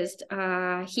scientist,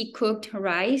 he cooked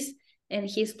rice and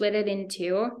he split it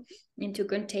into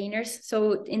containers.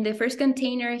 So in the first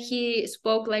container, he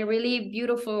spoke like really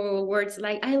beautiful words,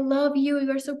 like, I love you,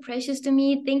 you're so precious to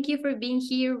me, thank you for being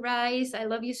here, rice, I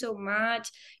love you so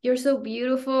much, you're so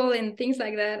beautiful, and things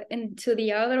like that. And to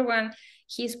the other one,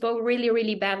 he spoke really,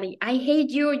 really badly. I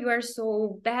hate you, you are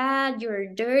so bad,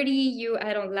 you're dirty,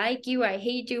 I don't like you, I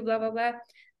hate you, blah blah blah.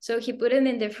 So he put it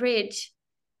in the fridge,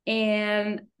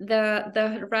 and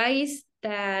the rice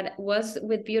that was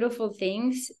with beautiful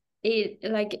things,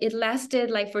 it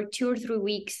lasted like for 2 or 3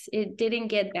 weeks. It didn't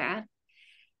get bad.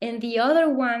 And the other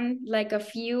one, like a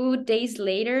few days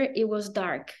later, it was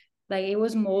dark, like it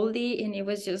was moldy and it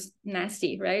was just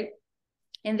nasty, right?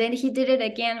 And then he did it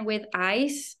again with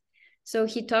ice. So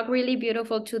he talked really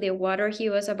beautiful to the water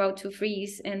he was about to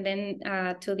freeze, and then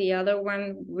to the other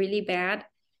one really bad.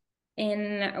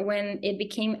 And when it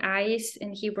became ice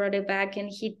and he brought it back, and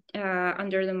he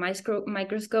under the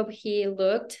microscope, he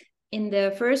looked. In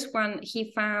the first one,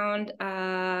 he found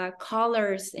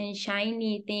colors and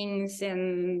shiny things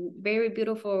and very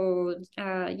beautiful,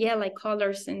 like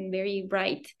colors and very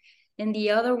bright. And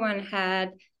the other one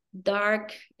had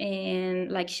dark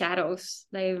and like shadows,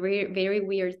 like very, very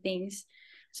weird things.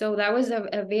 So that was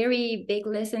a very big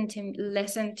lesson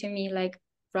to me, like,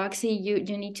 Roxy, you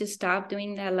need to stop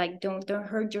doing that. Like, don't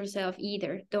hurt yourself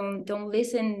either. Don't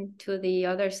listen to the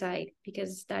other side,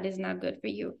 because that is not good for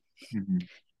you. Mm-hmm.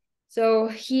 So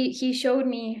he showed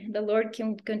me, the Lord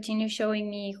can continue showing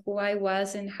me who I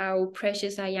was and how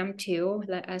precious I am too,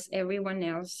 like, as everyone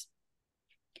else.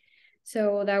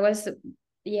 So that was,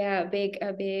 yeah, a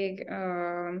big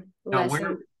Now,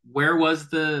 lesson. where was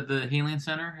the healing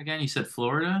center again? You said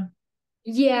Florida?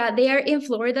 Yeah, they are in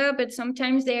Florida, but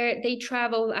sometimes they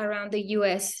travel around the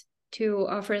US to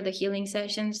offer the healing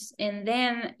sessions. And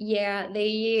then, yeah,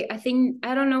 I think,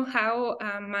 I don't know how,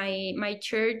 my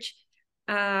church,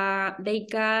 they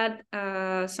got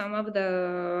some of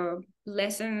the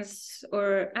lessons,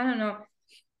 or I don't know.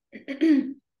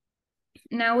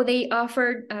 Now they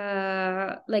offered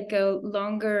like a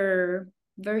longer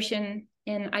version,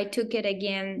 and I took it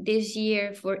again this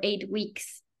year for 8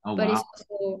 weeks. Oh, But wow.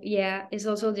 it's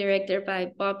also directed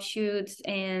by Bob Schutz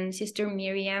and Sister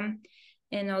Miriam.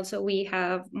 And also we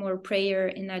have more prayer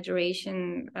and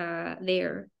adoration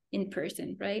there in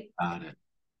person, right? Got it.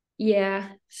 Yeah.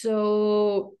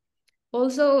 So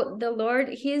also the Lord,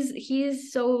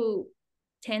 he's so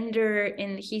tender,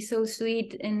 and he's so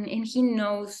sweet, and he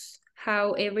knows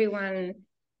how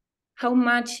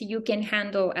much you can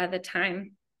handle at the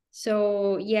time.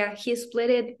 So yeah, he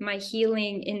split my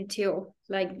healing into,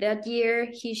 like, that year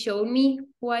he showed me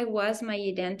who I was, my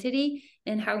identity,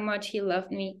 and how much he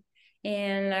loved me,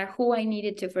 and who I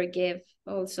needed to forgive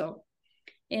also.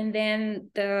 And then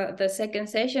the second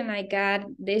session I got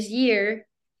this year,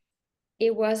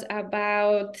 it was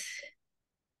about,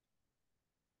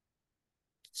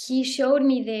 he showed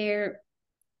me there,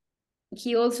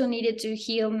 he also needed to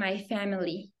heal my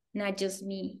family, not just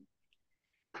me,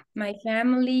 my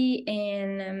family,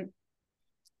 and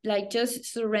like, just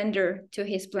surrender to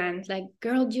his plan. Like,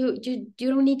 girl, you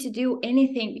don't need to do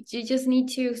anything, you just need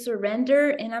to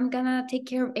surrender, and I'm gonna take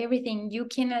care of everything. You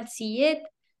cannot see it,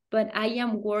 but I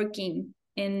am working,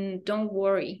 and don't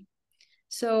worry.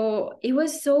 So it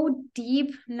was so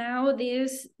deep now,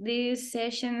 these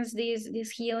sessions, this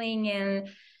healing. And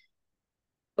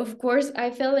of course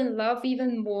I fell in love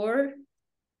even more.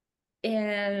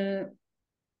 And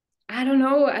I don't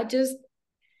know, I just,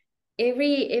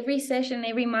 every session,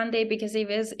 every Monday, because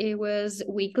it was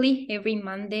weekly, every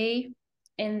Monday.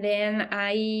 And then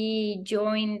I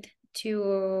joined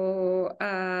to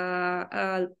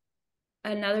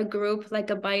another group, like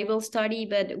a Bible study,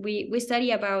 but we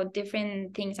study about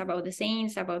different things, about the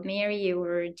saints, about Mary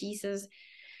or Jesus,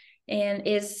 and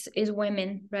is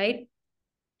women, right?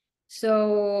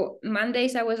 So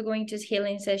Mondays I was going to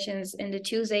healing sessions, and the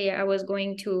Tuesday I was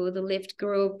going to the lift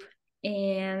group.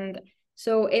 And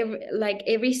so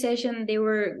every session they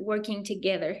were working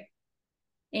together,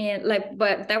 and like,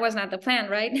 but that was not the plan,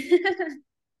 right?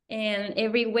 And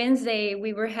every Wednesday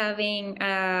we were having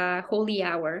a holy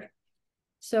hour.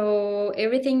 So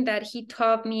everything that he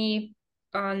taught me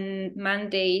on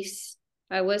Mondays,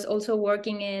 I was also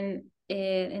working in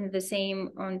the same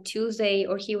on Tuesday,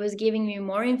 or he was giving me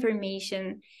more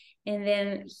information. And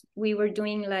then we were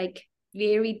doing like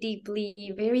very deep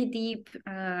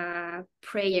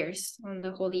prayers on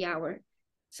the holy hour.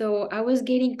 So I was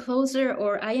getting closer,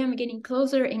 or I am getting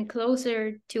closer and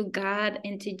closer to God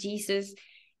and to Jesus.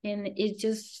 And it's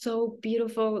just so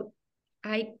beautiful.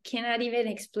 I cannot even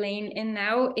explain. And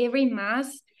now every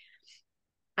mass,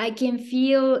 I can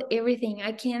feel everything.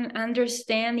 I can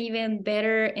understand even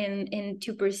better, and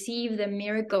to perceive the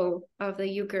miracle of the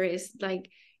Eucharist, like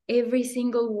every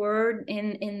single word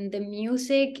in the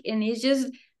music. And it's just,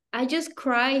 I just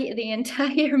cry the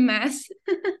entire mass.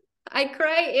 I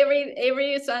cry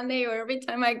every Sunday, or every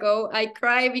time I go, I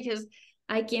cry because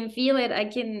I can feel it. I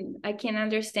can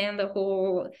understand the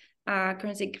whole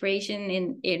consecration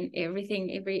in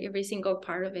everything, every single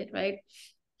part of it, right?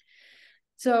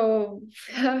 So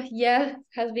yeah,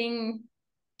 has been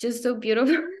just so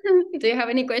beautiful. Do you have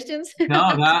any questions?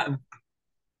 No, that,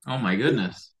 oh my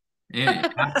goodness. Yeah,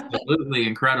 absolutely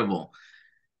incredible.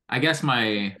 I guess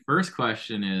my first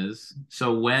question is,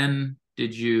 so when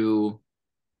did you,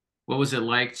 what was it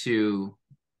like to,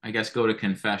 I guess, go to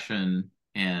confession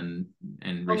and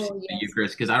receive Oh the yes,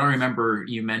 Eucharist? Because I don't remember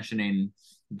you mentioning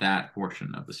that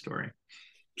portion of the story.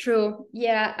 true.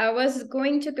 Yeah, I was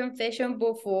going to confession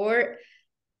before,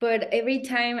 but every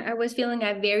time I was feeling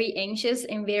very anxious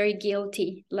and very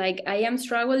guilty. Like I am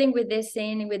struggling with this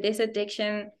sin, with this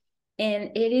addiction,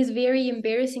 and it is very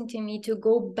embarrassing to me to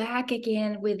go back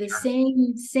again with the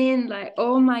same sin. Like,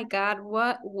 oh my God,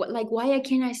 what like, why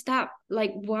can't I stop?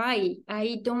 Like, why?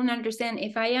 I don't understand.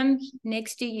 If I am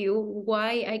next to you,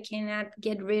 why I cannot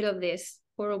get rid of this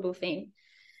horrible thing?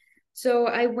 So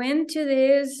I went to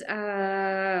this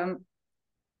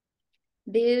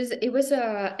it was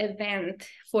a event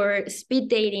for speed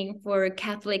dating for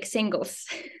Catholic singles.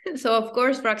 So of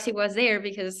course Roxy was there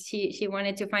because she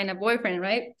wanted to find a boyfriend,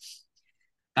 right?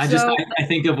 So I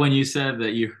think of when you said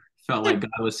that you felt like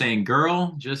God was saying,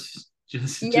 "Girl, just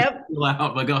yep. chill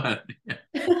out." But go ahead.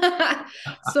 Yeah.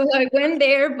 So I went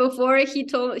there before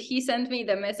he sent me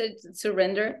the message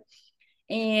surrender.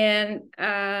 And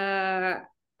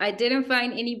I didn't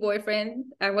find any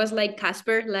boyfriend. I was like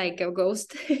Casper, like a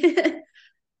ghost.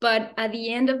 But at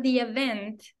the end of the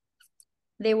event,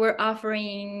 they were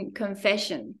offering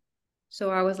confession. So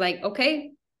I was like,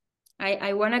 okay,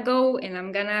 I want to go, and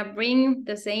I'm going to bring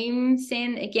the same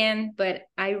sin again, but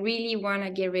I really want to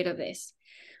get rid of this.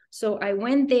 So I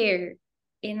went there,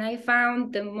 and I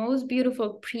found the most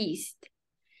beautiful priest.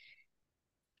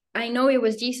 I know it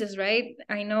was Jesus, right?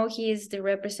 I know he is the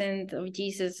representative of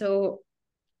Jesus. So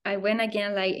I went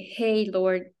again, like, hey,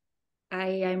 Lord, I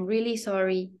am really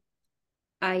sorry.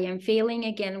 I am failing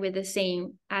again with the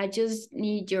same. I just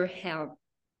need your help.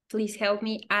 Please help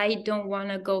me. I don't want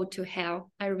to go to hell.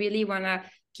 I really want to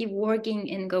keep working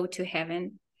and go to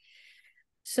heaven.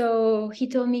 So he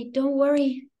told me, don't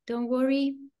worry, don't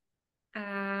worry.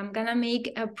 I'm going to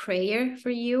make a prayer for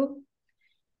you,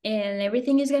 and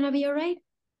everything is going to be all right.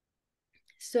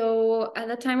 So at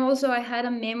that time also I had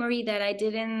a memory that I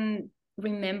didn't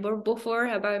remember before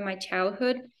about my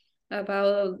childhood,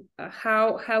 about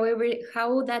how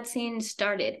that scene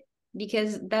started,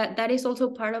 because that is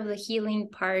also part of the healing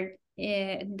part,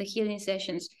 the healing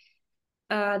sessions.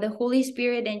 The Holy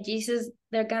Spirit and Jesus,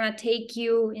 they're gonna take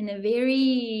you in a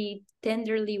very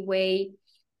tenderly way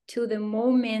to the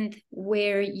moment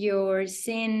where your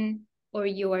sin or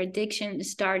your addiction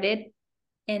started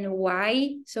and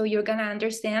why, so you're gonna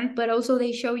understand. But also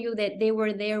they show you that they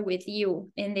were there with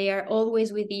you, and they are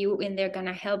always with you, and they're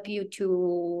gonna help you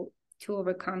to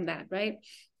overcome that, right?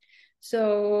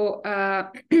 So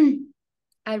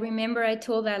I remember I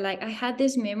told that, like, I had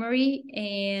this memory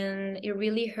and it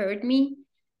really hurt me,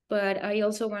 but I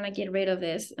also want to get rid of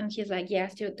this. And he's like, yeah,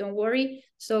 don't worry.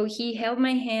 So he held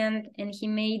my hand and he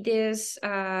made this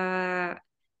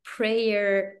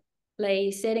prayer,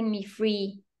 like setting me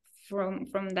free from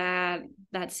that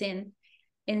sin.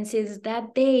 And since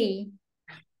that day,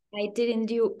 I didn't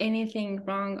do anything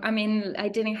wrong. I mean, I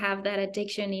didn't have that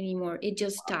addiction anymore. It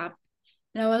just stopped.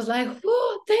 And I was like,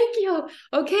 oh, thank you.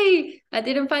 Okay, I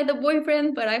didn't find the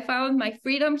boyfriend, but I found my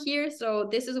freedom here. So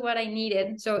this is what I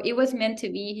needed. So it was meant to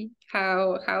be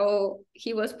how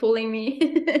he was pulling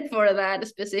me for that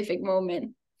specific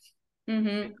moment.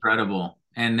 Mm-hmm. Incredible.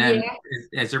 And then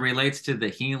Yeah. as it relates to the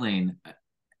healing,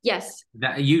 Yes.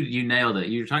 that you nailed it.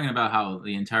 You're talking about how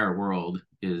the entire world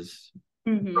is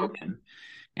Mm-hmm. broken.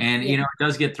 And Yeah. it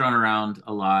does get thrown around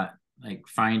a lot, like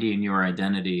finding your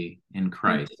identity in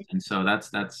Christ. Mm-hmm. And so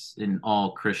that's in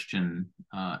all Christian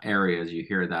areas. You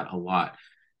hear that a lot.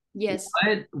 Yes.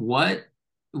 What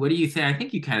do you think? I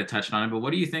think you kind of touched on it, but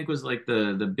what do you think was like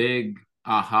the big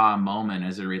aha moment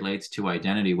as it relates to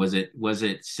identity? Was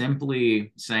it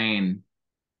simply saying,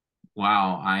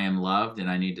 wow, I am loved and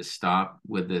I need to stop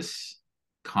with this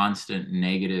constant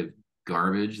negative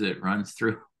garbage that runs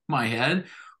through my head?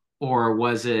 Or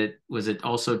was it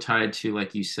also tied to,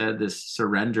 like you said, this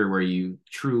surrender where you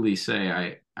truly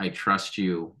say, I trust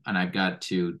you and I've got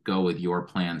to go with your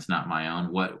plans, not my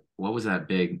own? What was that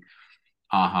big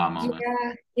aha moment?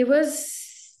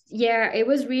 Yeah, it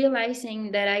was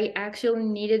realizing that I actually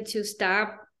needed to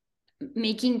stop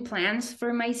making plans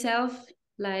for myself,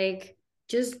 like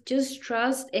just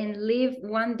trust and live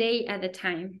one day at a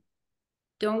time.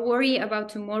 Don't worry about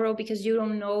tomorrow because you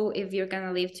don't know if you're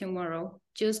gonna live tomorrow.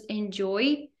 Just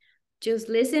enjoy, just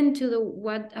listen to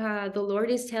what the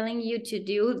Lord is telling you to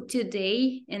do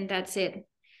today, and that's it.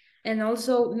 And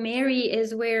also Mary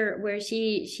is where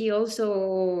she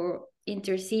also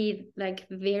intercede, like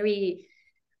very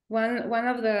one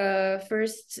of the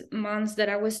first months that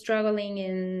I was struggling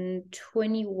in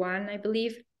 21, I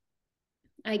believe.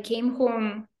 I came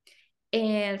home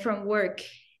and from work,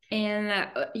 and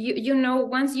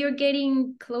once you're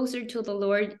getting closer to the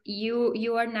Lord,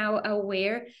 you are now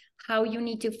aware how you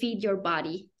need to feed your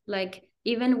body, like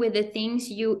even with the things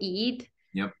you eat,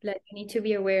 Yep. like you need to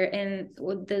be aware, and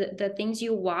with the things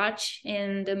you watch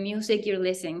and the music you're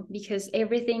listening, because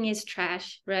everything is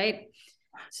trash, right?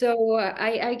 So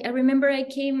I remember I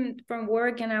came from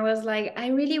work and I was like, I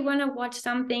really want to watch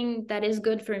something that is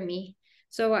good for me.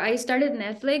 So I started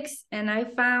Netflix and I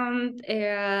found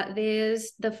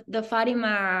the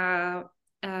Fatima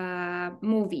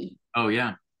movie, Oh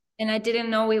yeah. and I didn't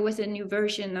know it was a new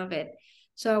version of it.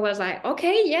 So I was like,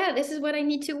 okay, yeah, this is what I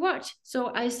need to watch.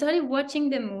 So I started watching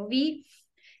the movie,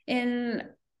 and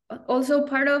also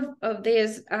part of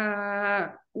this,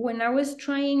 when I was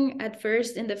trying at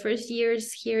first in the first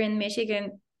years here in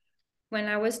Michigan, when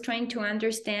I was trying to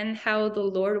understand how the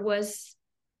Lord was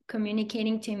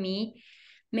communicating to me,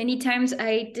 many times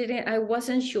I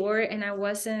wasn't sure, and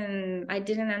I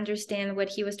didn't understand what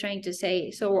he was trying to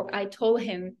say. So I told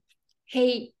him,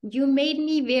 hey, you made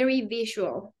me very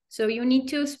visual, so you need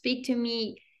to speak to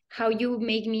me how you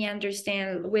make me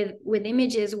understand with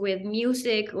images, with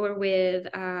music, or with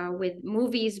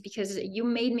movies, because you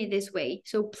made me this way.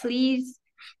 So please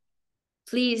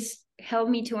help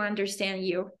me to understand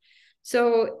you.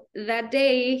 So that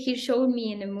day he showed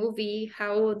me in the movie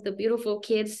how the beautiful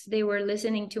kids, they were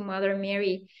listening to Mother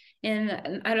Mary.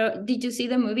 And I don't, did you see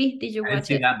the movie? Did you I didn't watch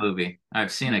see it? that movie.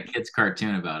 I've seen a kid's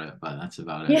cartoon about it, but that's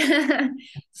about it. Yeah.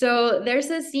 So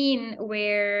there's a scene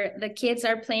where the kids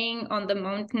are playing on the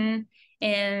mountain,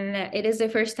 and it is the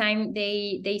first time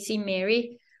they see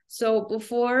Mary. So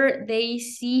before they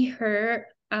see her,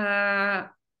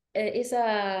 it's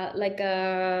a like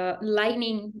a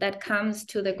lightning that comes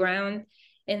to the ground,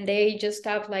 and they just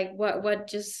stop, like what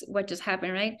just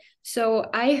happened, right? So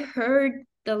I heard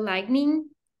the lightning,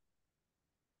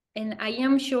 and I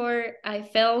am sure I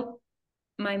felt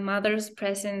my mother's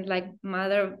presence, like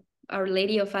Mother Our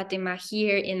Lady of Fatima,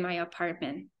 here in my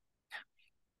apartment.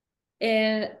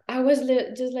 And I was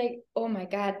just like, oh my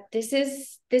God, this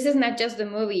is not just a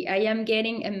movie. I am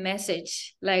getting a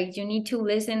message, like you need to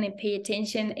listen and pay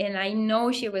attention. And I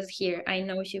know she was here. I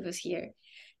know she was here.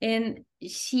 And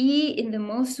she, in the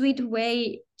most sweet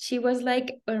way, she was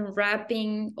like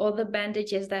unwrapping all the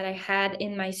bandages that I had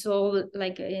in my soul,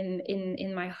 like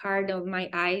in my heart, of my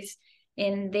eyes.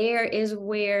 And there is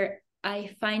where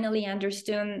I finally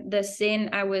understood the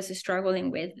sin I was struggling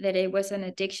with, that it was an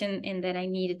addiction and that I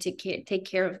needed to take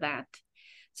care of that.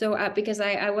 So because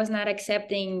I was not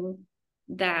accepting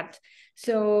that.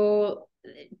 So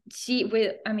she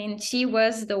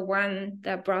was the one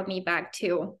that brought me back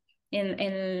too.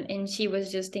 And she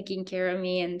was just taking care of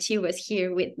me, and she was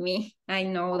here with me. I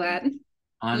know that.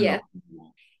 Yeah.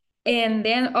 Unbelievable. And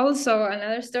then also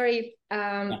another story,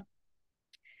 I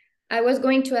was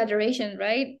going to adoration,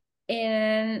 right?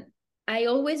 And I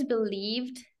always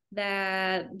believed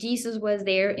that Jesus was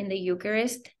there in the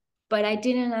Eucharist, but I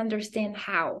didn't understand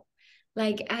how.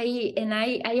 Like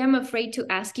I am afraid to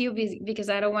ask you because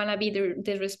I don't want to be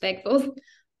disrespectful,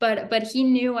 but he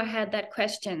knew I had that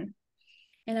question.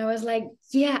 And I was like,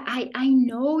 yeah, I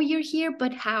know you're here,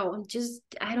 but how? Just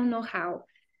I don't know how.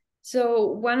 So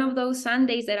one of those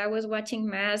Sundays that I was watching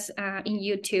mass in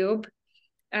YouTube,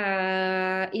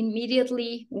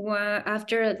 immediately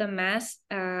after the mass,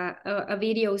 a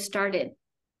video started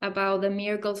about the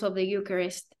miracles of the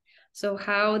Eucharist. So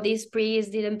how this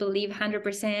priest didn't believe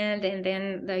 100%, and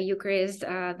then the Eucharist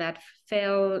that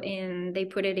fell and they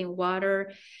put it in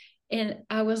water, and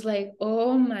I was like,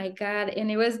 oh my God.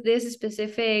 And it was this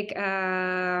specific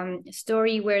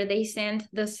story where they sent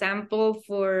the sample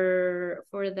for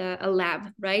the a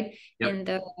lab, right? Yep. And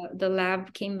the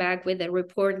lab came back with a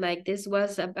report like this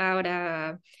was about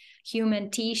a human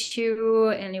tissue,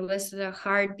 and it was the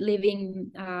heart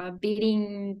living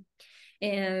beating.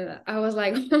 And I was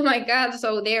like, oh my God.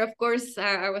 So there, of course,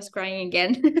 I was crying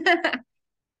again.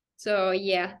 So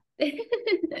yeah.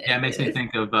 Yeah, it makes me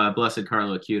think of Blessed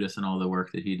Carlo Acutis and all the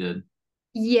work that he did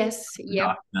Yes, to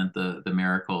yep. document the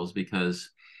miracles, because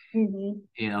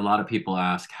Mm-hmm. a lot of people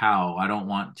ask how. I don't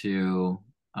want to.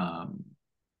 Um,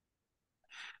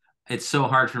 it's so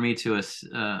hard for me to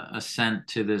assent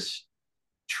to this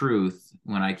truth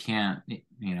when I can't.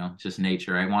 Just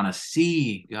nature. I want to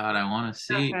see God. I want to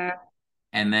see. Uh-huh.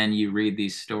 And then you read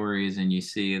these stories and you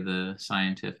see the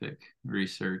scientific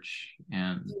research,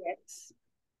 and Yes.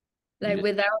 you Like just,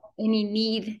 without any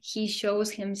need, he shows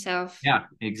himself. yeah,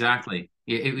 exactly.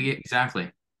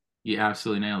 Exactly. You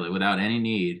absolutely nailed it. Without any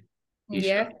need, he shows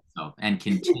Yeah. himself and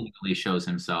continually shows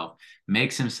himself,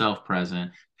 makes himself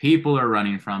present. People are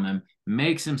running from him,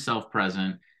 makes himself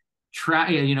present,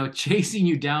 chasing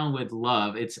you down with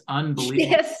love. It's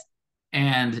unbelievable. Yes.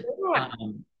 And Yeah.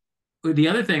 the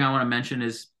other thing I want to mention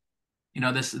is,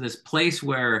 this place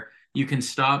where you can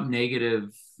stop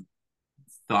negative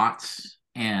thoughts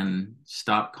and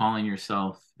stop calling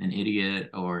yourself an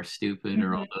idiot or stupid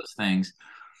or all Mm-hmm. those things,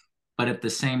 but at the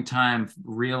same time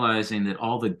realizing that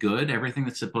all the good, everything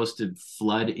that's supposed to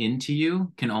flood into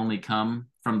you, can only come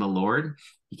from the Lord.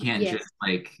 You can't Yes. just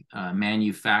like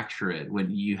manufacture it. When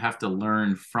you have to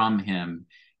learn from him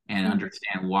and Mm-hmm.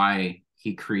 understand why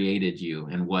he created you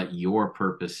and what your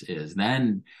purpose is,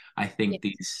 then I think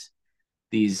Yes.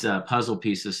 these puzzle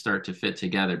pieces start to fit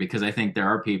together, because I think there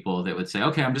are people that would say,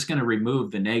 okay, I'm just going to remove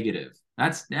the negative. I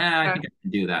think I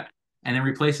can do that. And then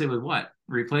replace it with what?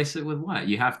 Replace it with what?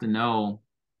 You have to know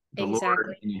the Lord,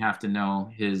 Exactly. and you have to know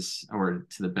his, or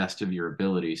to the best of your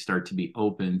ability, start to be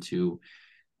open to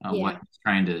what Yeah. he's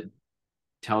trying to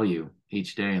tell you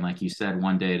each day. And like you said,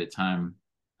 one day at a time.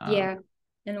 Uh, Yeah.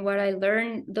 And what I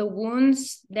learned, the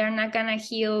wounds, they're not gonna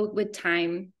heal with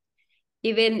time.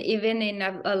 Even in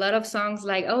a lot of songs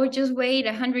like, oh, just wait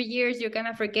 100 years, you're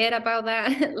gonna forget about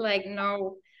that. Like,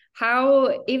 no.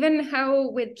 How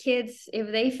with kids,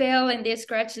 if they fail and they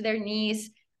scratch their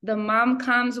knees, the mom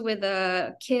comes with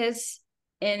a kiss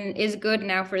and is good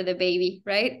now for the baby,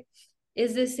 right?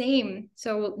 It's the same.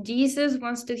 So Jesus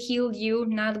wants to heal you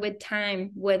not with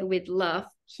time, but with love.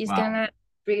 He's wow. gonna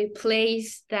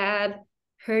replace that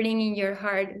hurting in your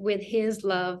heart with his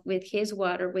love, with his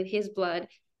water, with his blood.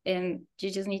 And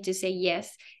you just need to say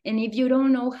yes. And if you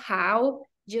don't know how,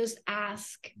 just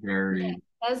ask. Very.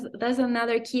 That's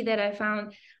another key that I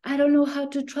found. I don't know how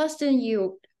to trust in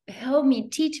you. Help me,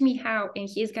 teach me how, and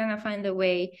he's gonna find a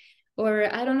way. Or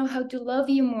I don't know how to love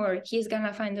you more. He's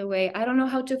gonna find a way. I don't know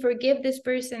how to forgive this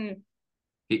person.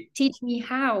 Teach me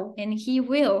how, and he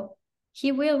will.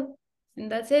 He will.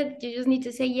 And that's it. You just need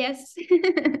to say yes.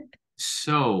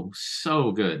 So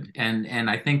good. And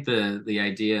I think the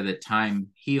idea that time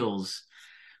heals,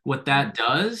 what that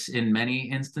does in many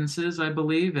instances, I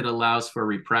believe it allows for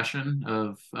repression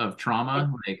of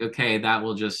trauma. Like, okay,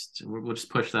 we'll just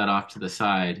push that off to the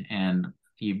side, and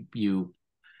you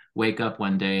wake up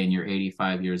one day and you're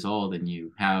 85 years old and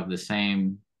you have the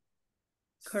same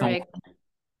thought Correct.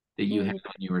 that you had Mhm.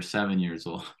 when you were 7 years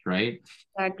old, right?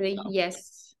 Exactly. So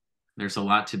Yes. there's a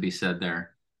lot to be said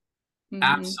there. Mm-hmm.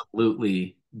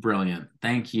 Absolutely brilliant.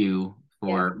 Thank you Yeah.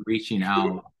 for reaching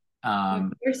out, Of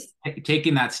um, course.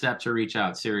 taking that step to reach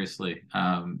out. Seriously,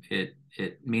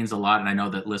 it means a lot, and I know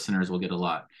that listeners will get a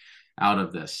lot out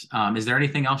of this. Is there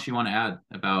anything else you want to add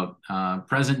about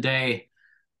present day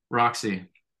Roxy?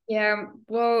 Yeah.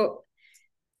 Well,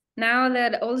 now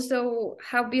that also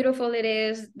how beautiful it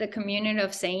is, the communion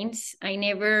of saints. I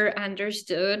never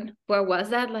understood what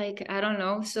was that like. I don't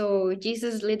know. So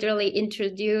Jesus literally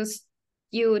introduced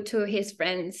you to his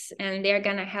friends, and they're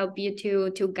gonna help you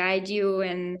to guide you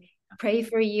and pray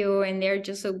for you, and they're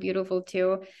just so beautiful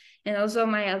too. And also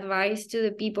my advice to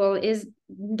the people is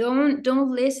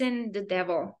don't listen the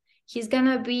devil. He's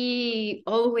gonna be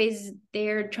always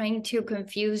there trying to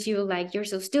confuse you, like you're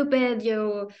so stupid,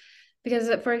 you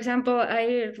because for example,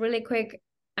 I really quick,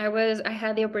 I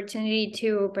had the opportunity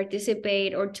to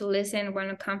participate or to listen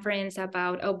one conference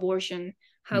about abortion,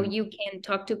 how you can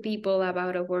talk to people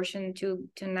about abortion to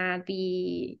not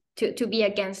be to be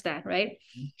against that, right?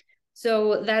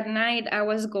 So that night I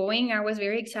was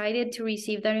very excited to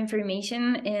receive that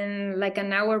information. And like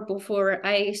an hour before,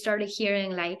 I started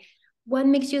hearing like, what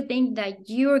makes you think that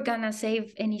you're gonna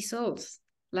save any souls?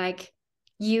 Like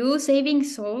you saving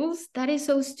souls? That is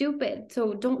so stupid.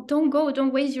 So don't go,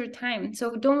 don't waste your time.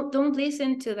 So don't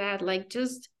listen to that. Like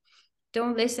just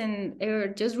don't listen, or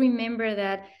just remember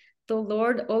that the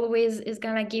Lord always is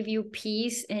gonna give you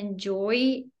peace and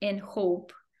joy and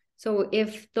hope. So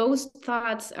if those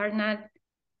thoughts are not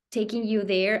taking you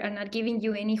there and not giving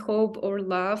you any hope or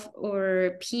love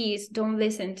or peace, don't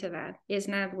listen to that. It's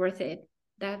not worth it.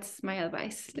 That's my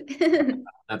advice.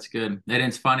 That's good. And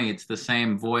it's funny, it's the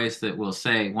same voice that will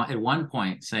say at one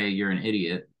point say you're an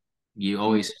idiot, you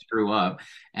always screw up,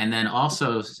 and then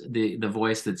also the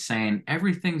voice that's saying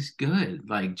everything's good,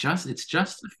 like just it's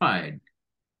justified,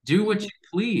 do what you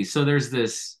please. So there's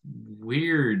this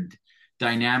weird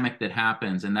dynamic that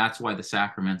happens, and that's why the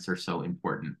sacraments are so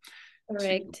important.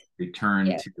 Correct. To return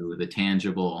to the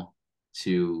tangible,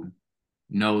 to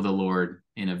know the Lord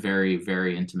in a very,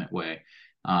 very intimate way.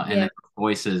 And then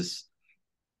voices,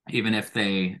 even if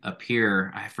they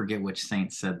appear, I forget which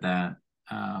saint said that.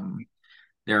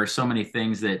 There are so many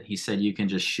things that he said you can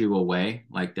just shoo away,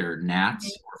 like they're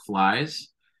gnats or flies.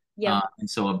 And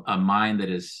so a mind that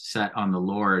is set on the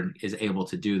Lord is able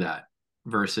to do that,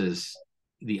 versus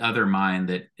the other mind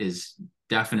that is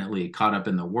definitely caught up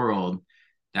in the world.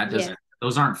 That doesn't,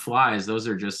 those aren't flies. Those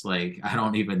are just like, I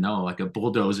don't even know, like a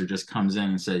bulldozer just comes in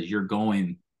and says, you're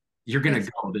going to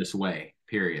go this way,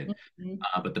 period.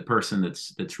 But the person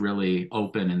that's really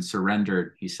open and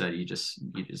surrendered, he said, you just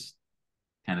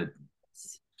kind of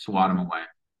swat them away,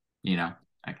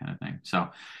 that kind of thing. So,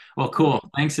 well, cool.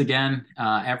 Thanks again.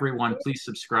 Everyone, please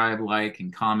subscribe, like,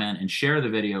 and comment, and share the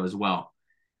video as well.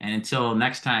 And until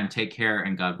next time, take care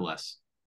and God bless.